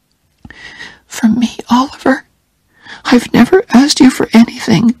 For me, Oliver, I've never asked you for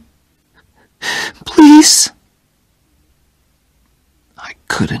anything. Please. I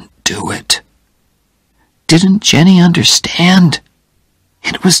couldn't do it. Didn't Jenny understand?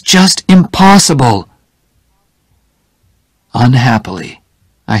 It was just impossible. Unhappily,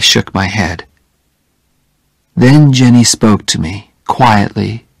 I shook my head. Then Jenny spoke to me,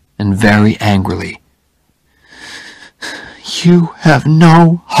 quietly and very angrily. You have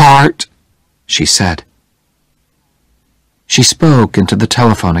no heart, she said. She spoke into the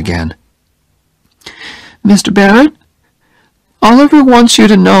telephone again. Mr. Barrett, Oliver wants you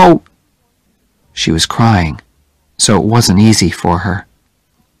to know. She was crying, so it wasn't easy for her.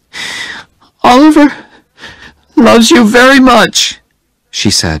 Oliver loves you very much, she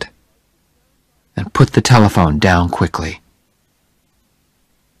said, and put the telephone down quickly.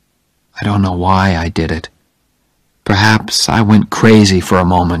 I don't know why I did it. Perhaps I went crazy for a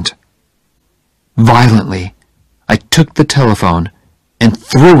moment. Violently, I took the telephone and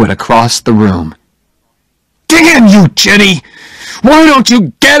threw it across the room. Damn you, Jenny! Why don't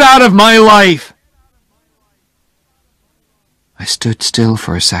you get out of my life? I stood still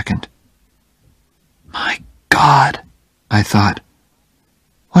for a second. My God, I thought.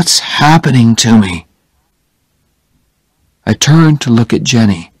 What's happening to me? I turned to look at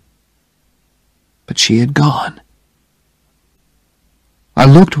Jenny, but she had gone. I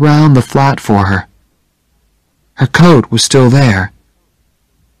looked round the flat for her. Her coat was still there,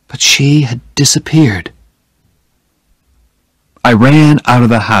 but she had disappeared. I ran out of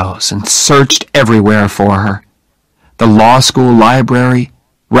the house and searched everywhere for her. The law school library,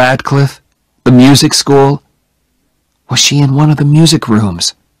 Radcliffe, the music school. Was she in one of the music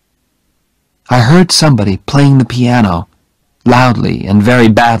rooms? I heard somebody playing the piano, loudly and very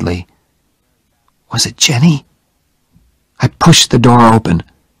badly. Was it Jenny? I pushed the door open.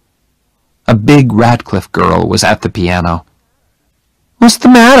 A big Radcliffe girl was at the piano. What's the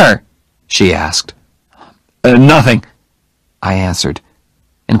matter? She asked. Nothing, I answered,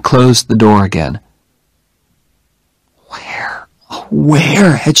 and closed the door again.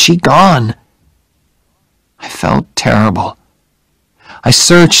 Where had she gone? I felt terrible. I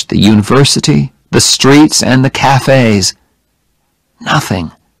searched the university, the streets, and the cafes.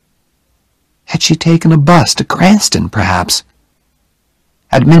 Nothing. Had she taken a bus to Cranston, perhaps?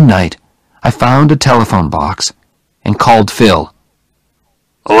 At midnight, I found a telephone box and called Phil.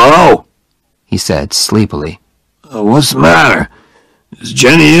 Hello, he said sleepily. What's the matter? Is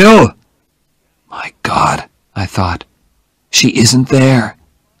Jenny ill? My God, I thought. She isn't there.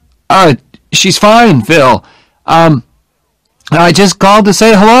 She's fine, Phil. I just called to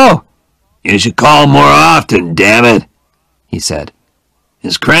say hello. You should call more often, damn it, he said.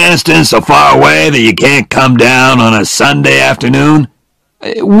 Is Cranston so far away that you can't come down on a Sunday afternoon?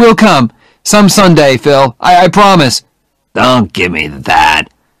 We'll come. Some Sunday, Phil. I promise. Don't give me that.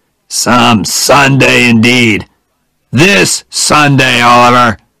 Some Sunday indeed. This Sunday,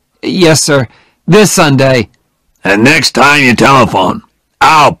 Oliver. Yes, sir. This Sunday. And next time you telephone,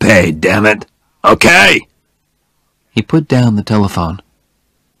 I'll pay, damn it. Okay? He put down the telephone.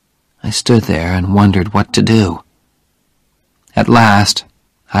 I stood there and wondered what to do. At last,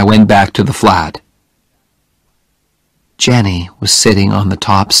 I went back to the flat. Jenny was sitting on the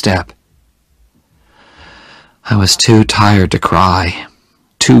top step. I was too tired to cry,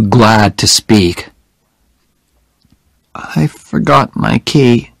 too glad to speak. I forgot my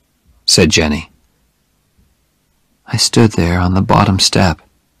key, said Jenny. I stood there on the bottom step,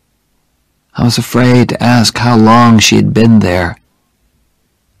 I was afraid to ask how long she had been there.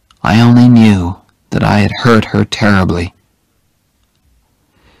 I only knew that I had hurt her terribly.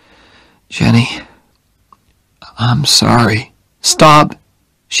 "Jenny, I'm sorry." "Stop,"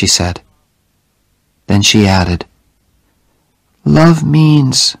 she said. Then she added, "Love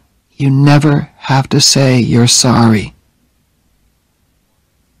means you never have to say you're sorry."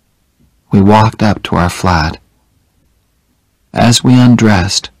 We walked up to our flat. As we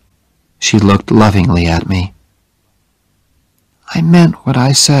undressed, she looked lovingly at me. "I meant what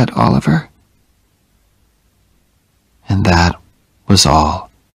I said, Oliver." And that was all.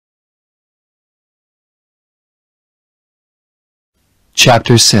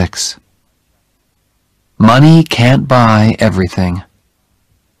 Chapter 6. Money can't buy everything.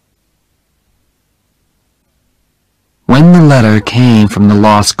 When the letter came from the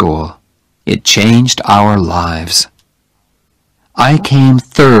law school, it changed our lives. I came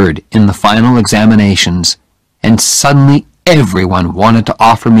third in the final examinations, and suddenly everyone wanted to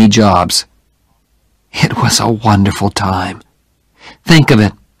offer me jobs. It was a wonderful time. Think of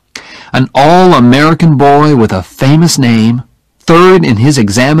it, an all-American boy with a famous name, third in his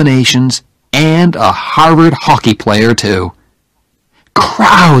examinations, and a Harvard hockey player, too.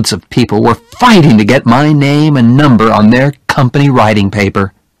 Crowds of people were fighting to get my name and number on their company writing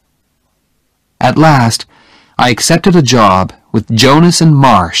paper. At last, I accepted a job with Jonas and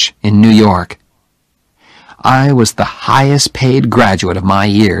Marsh in New York. I was the highest paid graduate of my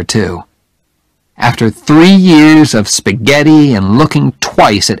year, too. After 3 years of spaghetti and looking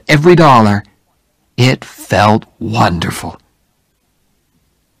twice at every dollar, it felt wonderful.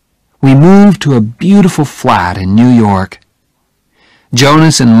 We moved to a beautiful flat in New York.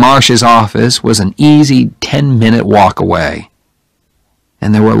 Jonas and Marsh's office was an easy 10-minute walk away.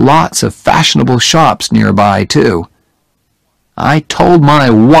 And there were lots of fashionable shops nearby, too. I told my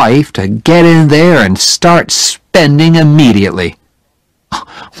wife to get in there and start spending immediately.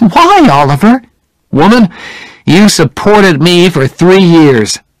 "Why, Oliver?" "Woman, you supported me for 3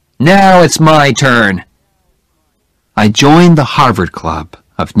 years. Now it's my turn." I joined the Harvard Club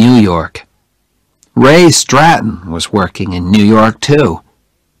of New York. Ray Stratton was working in New York, too,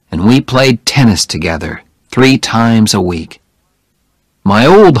 and we played tennis together 3 times a week. My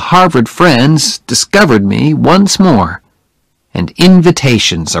old Harvard friends discovered me once more, and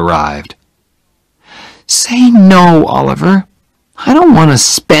invitations arrived. "Say no, Oliver. I don't want to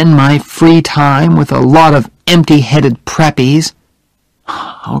spend my free time with a lot of empty-headed preppies."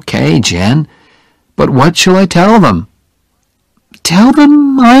 "Okay, Jen, but what shall I tell them?" "Tell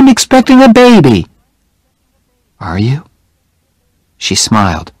them I'm expecting a baby." "Are you?" She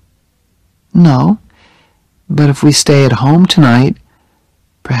smiled. "No, but if we stay at home tonight,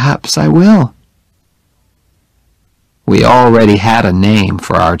 perhaps I will." We already had a name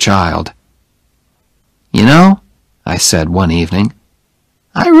for our child. "You know," I said one evening,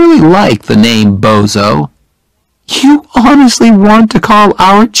 "I really like the name Bozo." "You honestly want to call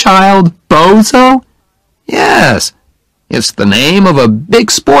our child Bozo?" "Yes, it's the name of a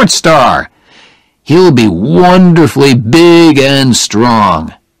big sports star. He'll be wonderfully big and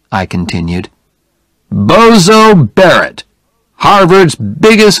strong," I continued. "Bozo Barrett, Harvard's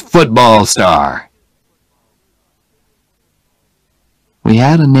biggest football star." We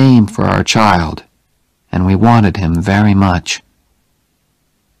had a name for our child, and we wanted him very much.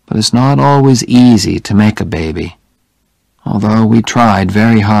 But it's not always easy to make a baby, although we tried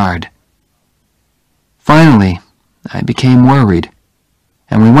very hard. Finally, I became worried,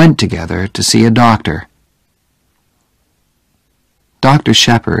 and we went together to see a doctor. Dr.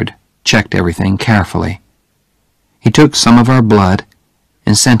 Shepard checked everything carefully. He took some of our blood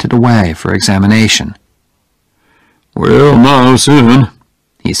and sent it away for examination. "We'll know soon,"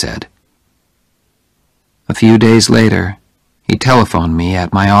 he said. A few days later, he telephoned me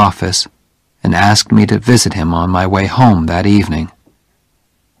at my office and asked me to visit him on my way home that evening.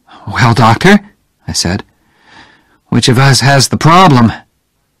 "Well, doctor," I said, "which of us has the problem?"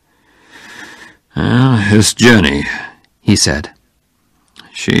 "It's Jenny," he said.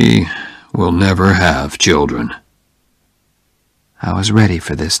 "She will never have children." I was ready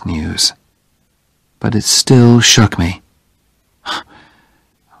for this news, but it still shook me.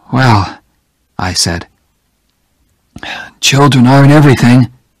 "Well," I said, "children aren't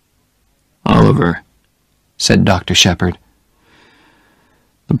everything." "Oliver," said Dr. Shepard,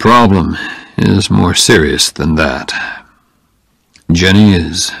 "the problem is more serious than that. Jenny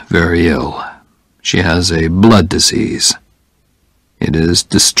is very ill. She has a blood disease. It is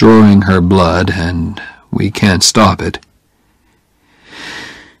destroying her blood, and we can't stop it.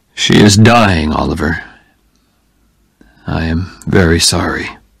 She is dying, Oliver. I am very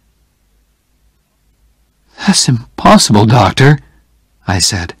sorry." "That's impossible, Doctor," I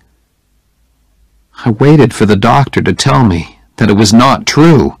said. I waited for the doctor to tell me that it was not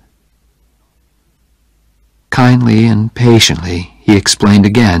true. Kindly and patiently he explained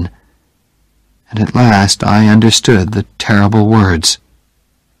again, and at last I understood the terrible words.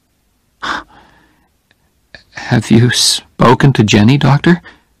 "Have you spoken to Jenny, Doctor?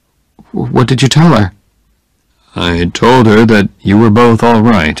 What did you tell her?" "I told her that you were both all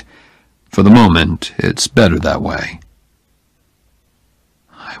right. For the moment, it's better that way."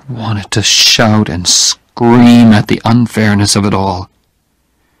 I wanted to shout and scream at the unfairness of it all.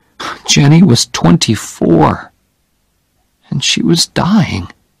 Jenny was 24, and she was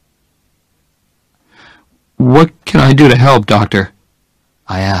dying. "What can I do to help, Doctor?"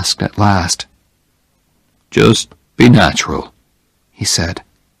 I asked at last. "Just be natural," he said.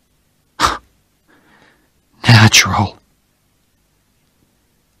 Natural.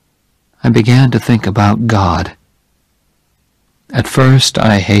 I began to think about God. At first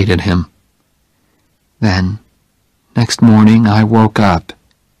I hated him. Then, next morning I woke up,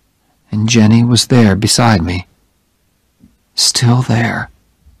 and Jenny was there beside me. Still there.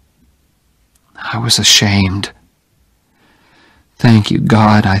 I was ashamed. Thank you,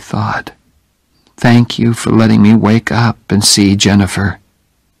 God, I thought. Thank you for letting me wake up and see Jennifer.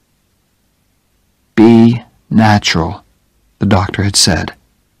 Be natural, the doctor had said.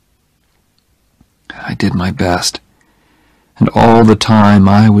 I did my best, and all the time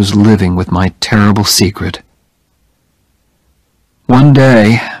I was living with my terrible secret. One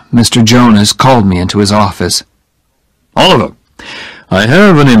day, Mr. Jonas called me into his office. "Oliver, I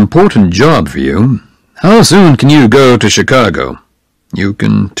have an important job for you. How soon can you go to Chicago? You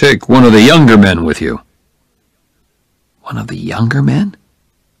can take one of the younger men with you." One of the younger men?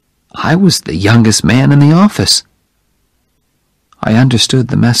 I was the youngest man in the office. I understood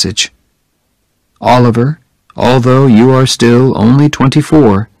the message. "Oliver, although you are still only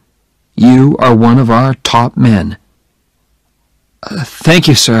 24, you are one of our top men." "Thank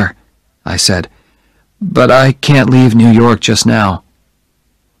you, sir," I said, "but I can't leave New York just now."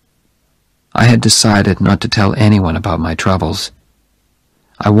 I had decided not to tell anyone about my troubles.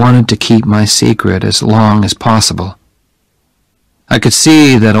 I wanted to keep my secret as long as possible. I could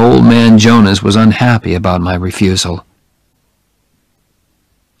see that old man Jonas was unhappy about my refusal.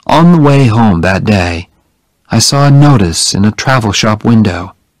 On the way home that day, I saw a notice in a travel shop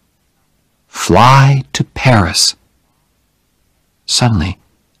window. "Fly to Paris." Suddenly,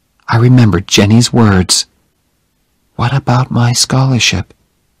 I remembered Jenny's words. What about my scholarship?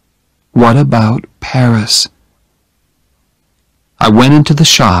 What about Paris? I went into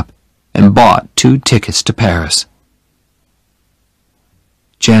the shop and bought 2 tickets to Paris.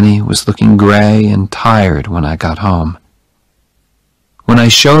 Jenny was looking gray and tired when I got home. When I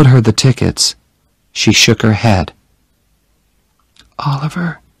showed her the tickets, she shook her head.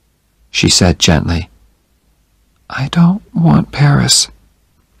 "Oliver," she said gently, "I don't want Paris.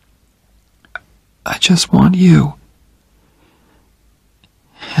 I just want you.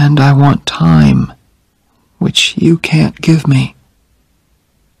 And I want time, which you can't give me."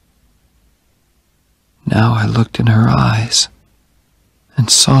 Now I looked in her eyes and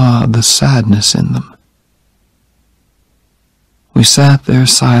saw the sadness in them. We sat there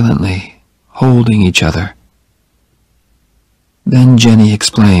silently, holding each other. Then Jenny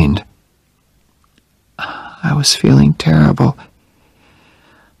explained. "I was feeling terrible.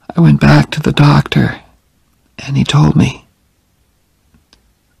 I went back to the doctor, and he told me,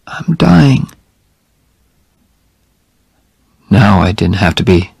 I'm dying." Now I didn't have to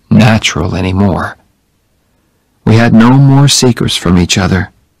be natural anymore. We had no more secrets from each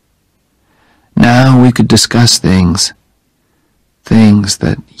other. Now we could discuss things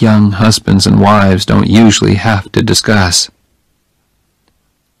that young husbands and wives don't usually have to discuss.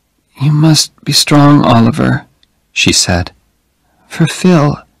 "You must be strong, Oliver," she said. "For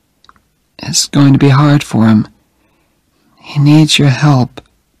Phil, it's going to be hard for him. He needs your help,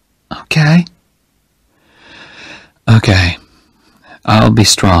 okay?" "Okay, I'll be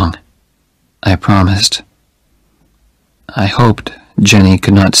strong," I promised. I hoped Jenny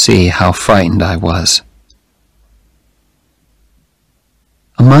could not see how frightened I was.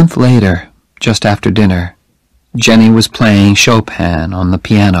 A month later, just after dinner, Jenny was playing Chopin on the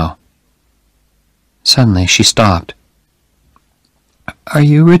piano. Suddenly she stopped. "Are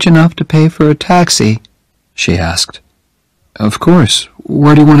you rich enough to pay for a taxi?" she asked. "Of course.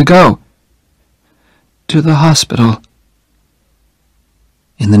 Where do you want to go?" "To the hospital."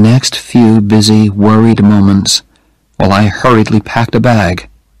 In the next few busy, worried moments, while I hurriedly packed a bag,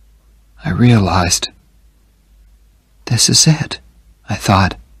 I realized, this is it, I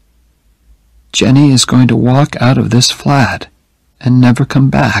thought. Jenny is going to walk out of this flat and never come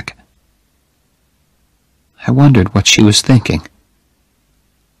back. I wondered what she was thinking.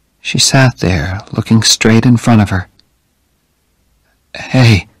 She sat there, looking straight in front of her.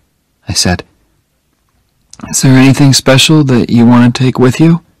 "Hey," I said, "is there anything special that you want to take with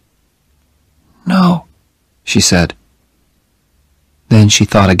you?" "No," she said. Then she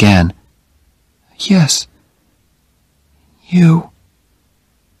thought again. "Yes, you."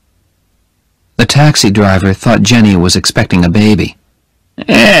 The taxi driver thought Jenny was expecting a baby.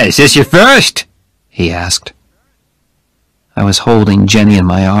 "Is this your first?" he asked. I was holding Jenny in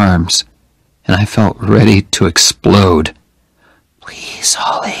my arms, and I felt ready to explode. "Please,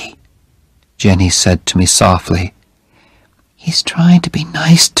 Holly," Jenny said to me softly. "He's trying to be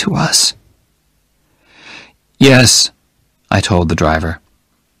nice to us." "Yes," I told the driver.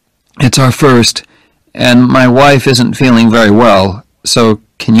 "It's our first, and my wife isn't feeling very well, so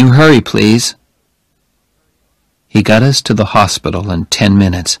can you hurry, please?" He got us to the hospital in 10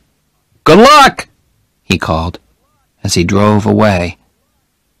 minutes. "Good luck!" he called as he drove away.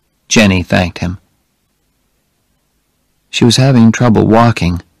 Jenny thanked him. She was having trouble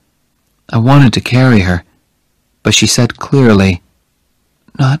walking. I wanted to carry her, but she said clearly,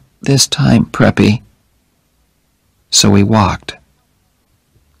 "Not this time, Preppy." So we walked.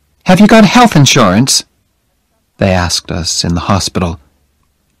 "Have you got health insurance?" they asked us in the hospital.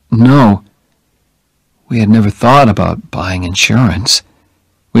 No. We had never thought about buying insurance.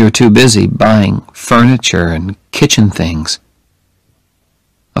 We were too busy buying furniture and kitchen things.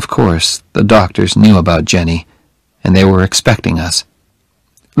 Of course, the doctors knew about Jenny, and they were expecting us.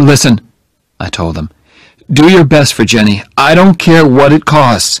 "Listen," I told them, "do your best for Jenny. I don't care what it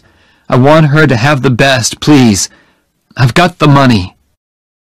costs. I want her to have the best, please. I've got the money."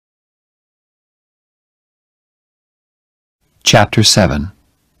 Chapter 7.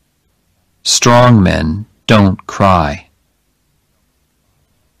 Strong men don't cry.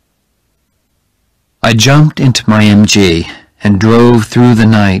 I jumped into my MG and drove through the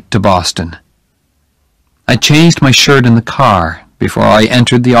night to Boston. I changed my shirt in the car before I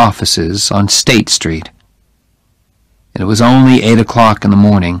entered the offices on State Street. It was only 8 o'clock in the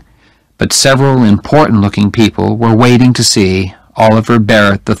morning, but several important-looking people were waiting to see Oliver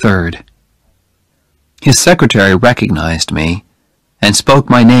Barrett III. His secretary recognized me and spoke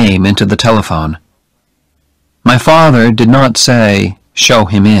my name into the telephone. My father did not say, "Show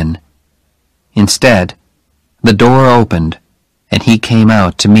him in." Instead, the door opened, and he came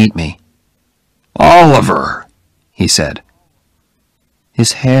out to meet me. "Oliver," he said.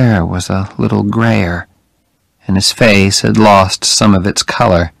 His hair was a little grayer, and his face had lost some of its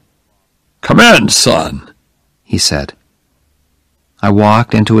color. "Come in, son," he said. I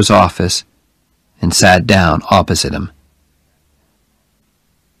walked into his office and sat down opposite him.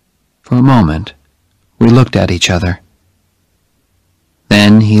 For a moment, we looked at each other.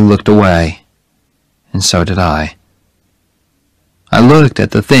 Then he looked away, and so did I. I looked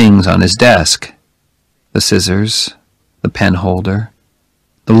at the things on his desk, the scissors, the pen holder,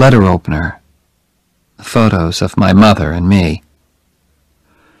 the letter opener, the photos of my mother and me.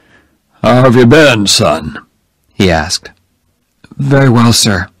 "How have you been, son?" he asked. "Very well,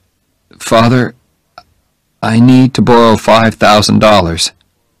 sir. Father, I need to borrow $5,000.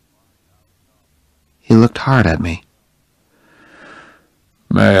 He looked hard at me.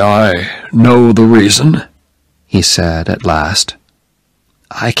 "May I know the reason?" he said at last.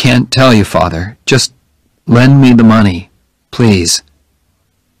 "I can't tell you, Father. Just lend me the money, please."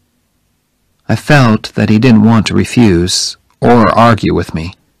 I felt that he didn't want to refuse or argue with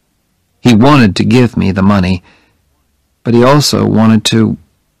me. He wanted to give me the money, but he also wanted to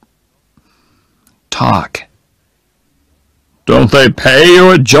talk. "Don't they pay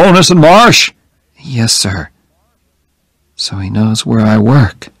you at Jonas and Marsh?" "Yes, sir." So he knows where I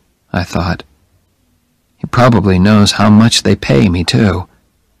work, I thought. He probably knows how much they pay me, too.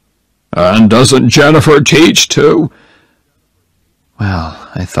 "And doesn't Jennifer teach, too?" Well,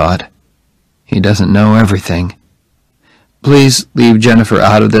 I thought, he doesn't know everything. Please leave Jennifer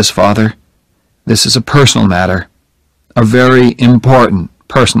out of this, Father. This is a personal matter. A very important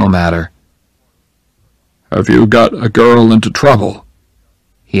personal matter. "Have you got a girl into trouble?"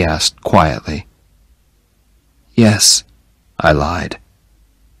 he asked quietly. "Yes," I lied.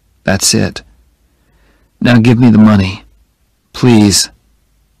 "That's it. Now give me the money. Please."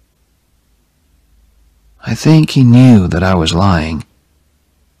 I think he knew that I was lying,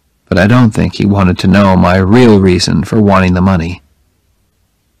 but I don't think he wanted to know my real reason for wanting the money.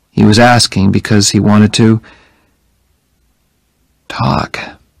 He was asking because he wanted to talk.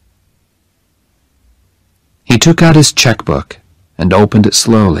 He took out his checkbook and opened it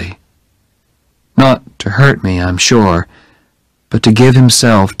slowly. Not to hurt me, I'm sure, but to give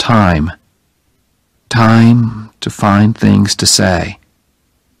himself time. Time to find things to say.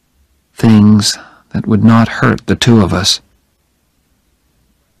 Things that would not hurt the two of us.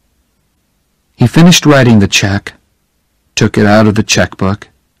 He finished writing the check, took it out of the checkbook,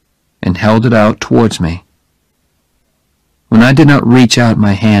 and held it out towards me. When I did not reach out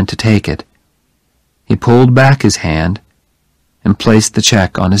my hand to take it, he pulled back his hand and placed the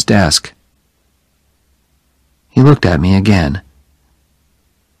check on his desk. He looked at me again.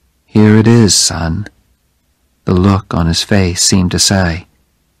 "Here it is, son," the look on his face seemed to say.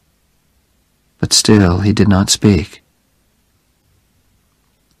 But still he did not speak.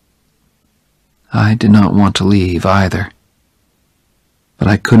 I did not want to leave either, but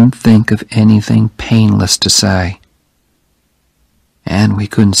I couldn't think of anything painless to say. And we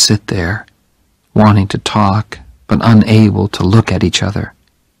couldn't sit there, wanting to talk, but unable to look at each other.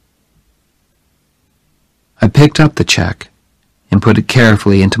 I picked up the check and put it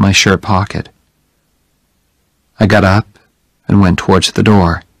carefully into my shirt pocket. I got up and went towards the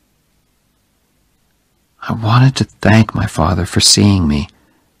door. I wanted to thank my father for seeing me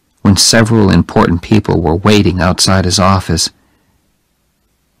when several important people were waiting outside his office.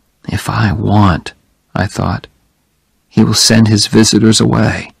 If I want, I thought, he will send his visitors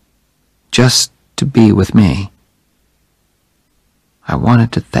away, just to be with me. I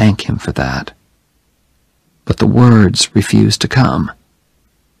wanted to thank him for that, but the words refused to come.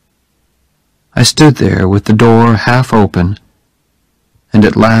 I stood there with the door half open, and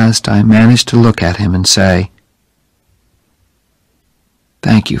at last I managed to look at him and say,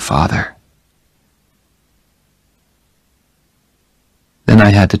 "Thank you, Father." Then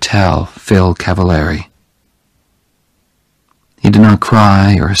I had to tell Phil Cavallari. He did not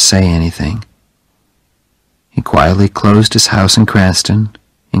cry or say anything. He quietly closed his house in Cranston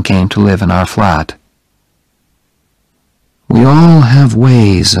and came to live in our flat. We all have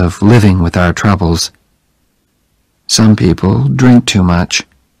ways of living with our troubles. Some people drink too much.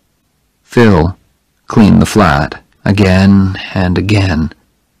 Phil cleaned the flat again and again.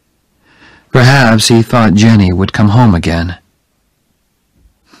 Perhaps he thought Jenny would come home again.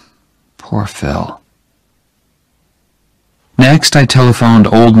 Poor Phil. Next, I telephoned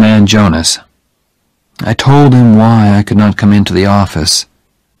Old Man Jonas. I told him why I could not come into the office.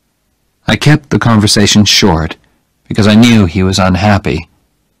 I kept the conversation short because I knew he was unhappy.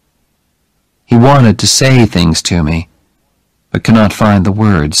 He wanted to say things to me, but could not find the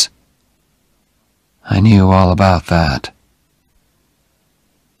words. I knew all about that.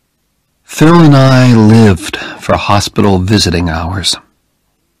 Phil and I lived for hospital visiting hours.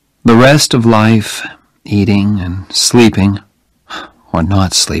 The rest of life, eating and sleeping, or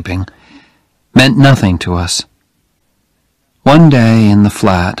not sleeping, meant nothing to us. One day in the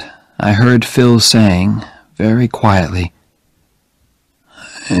flat, I heard Phil saying, very quietly,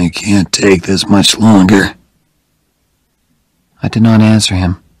 "I can't take this much longer." I did not answer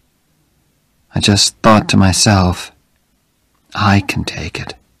him. I just thought to myself, I can take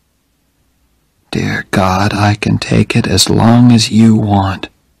it. Dear God, I can take it as long as you want,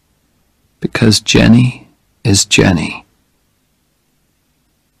 because Jenny is Jenny.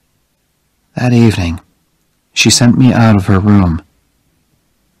 That evening, she sent me out of her room.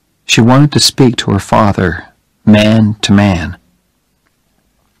 She wanted to speak to her father, man to man.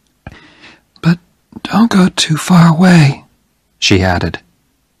 "But don't go too far away," she added.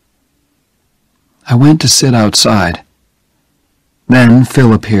 I went to sit outside. Then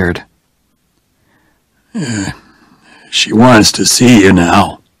Phil appeared. "She wants to see you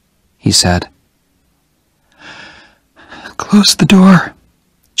now," he said. "Close the door,"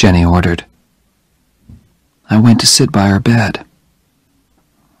 Jenny ordered. I went to sit by her bed.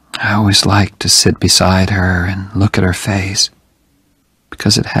 I always liked to sit beside her and look at her face,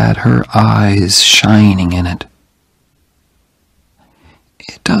 because it had her eyes shining in it.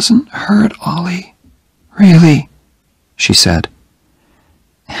 "It doesn't hurt, Ollie, really," she said.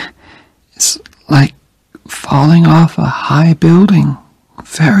 "It's like falling off a high building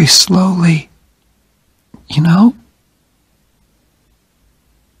very slowly, you know?"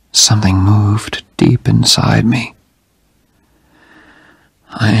 Something moved deep inside me.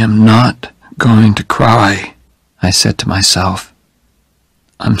 "I am not going to cry," I said to myself.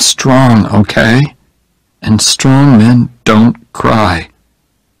 "I'm strong, okay? And strong men don't cry.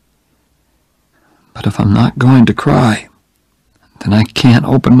 But if I'm not going to cry, then I can't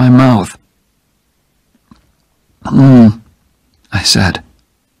open my mouth." I said.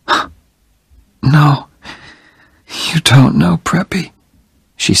 "No, you don't know, Preppy,"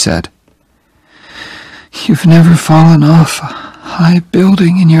 she said. "You've never fallen off a high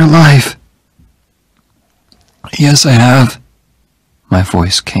building in your life." Yes, I have. My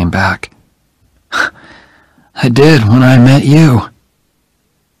voice came back. I did when I met you.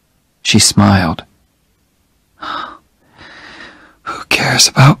 She smiled. Who cares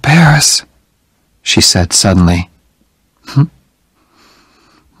about Paris? She said suddenly.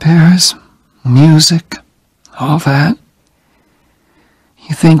 Paris, music, all that.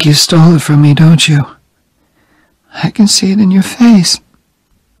 You think you stole it from me, don't you? I can see it in your face.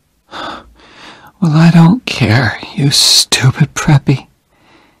 Well, I don't care, you stupid preppy.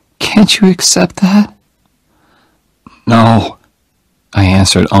 Can't you accept that? No, I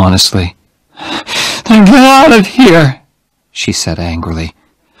answered honestly. Then get out of here, she said angrily.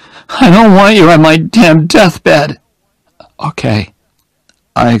 I don't want you on my damn deathbed. Okay,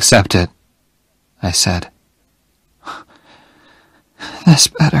 I accept it, I said. That's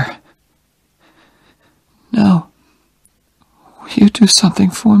better. Now, will you do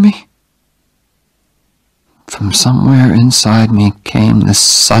something for me? From somewhere inside me came this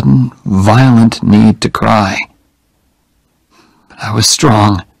sudden, violent need to cry. But I was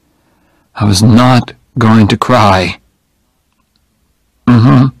strong. I was not going to cry.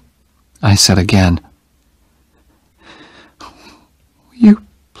 I said again. Will you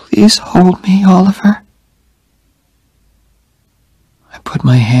please hold me, Oliver? I put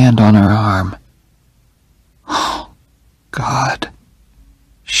my hand on her arm. Oh, God.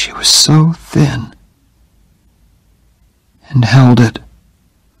 She was so thin. And held it.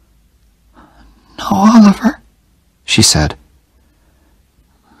 No, Oliver, she said.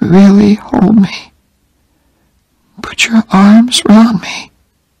 Really hold me. Put your arms round me.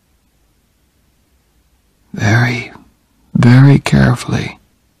 Very, very carefully,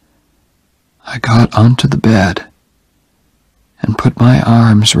 I got onto the bed and put my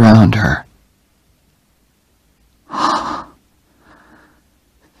arms round her.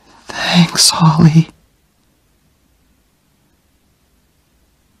 Thanks, Holly.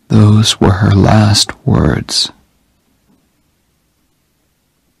 Those were her last words.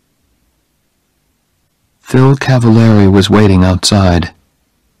 Phil Cavallari was waiting outside.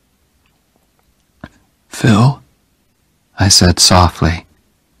 Phil, I said softly.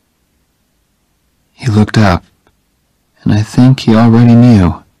 He looked up, and I think he already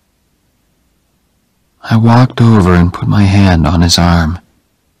knew. I walked over and put my hand on his arm.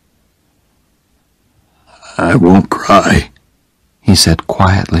 I won't cry, he said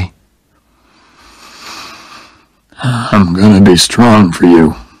quietly. I'm gonna be strong for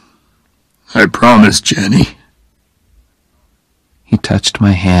you. I promise, Jenny. He touched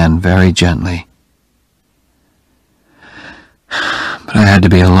my hand very gently. But I had to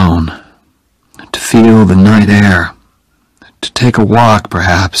be alone, to feel the night air, to take a walk,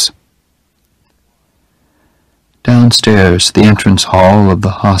 perhaps. Downstairs, the entrance hall of the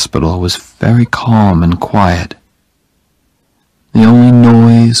hospital was very calm and quiet. The only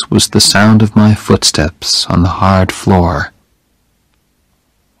noise was the sound of my footsteps on the hard floor.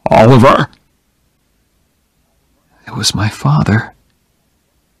 Oliver! It was my father.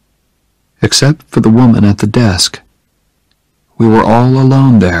 Except for the woman at the desk. We were all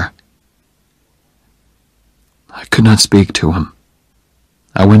alone there. I could not speak to him.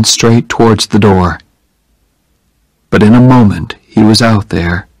 I went straight towards the door. But in a moment he was out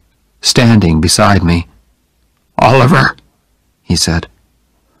there, standing beside me. Oliver, he said.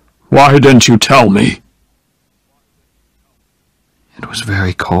 Why didn't you tell me? It was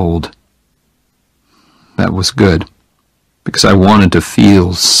very cold. That was good, because I wanted to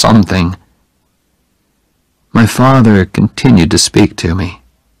feel something. My father continued to speak to me,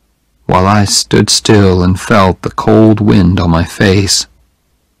 while I stood still and felt the cold wind on my face.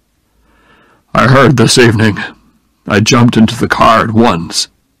 I heard this evening. I jumped into the car at once.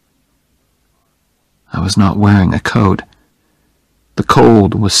 I was not wearing a coat. The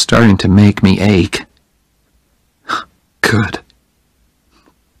cold was starting to make me ache. Good.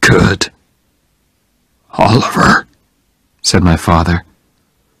 Good. Oliver, said my father.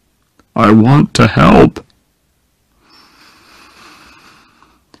 I want to help.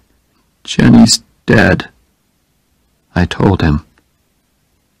 Jenny's dead, I told him.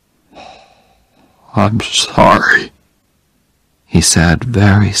 I'm sorry, he said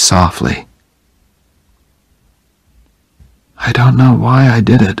very softly. I don't know why I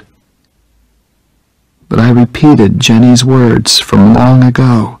did it, but I repeated Jenny's words from long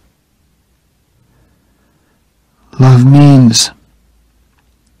ago. Love means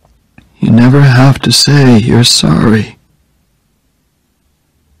you never have to say you're sorry.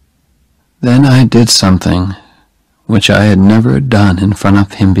 Then I did something which I had never done in front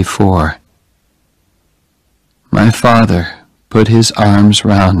of him before. My father put his arms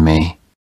round me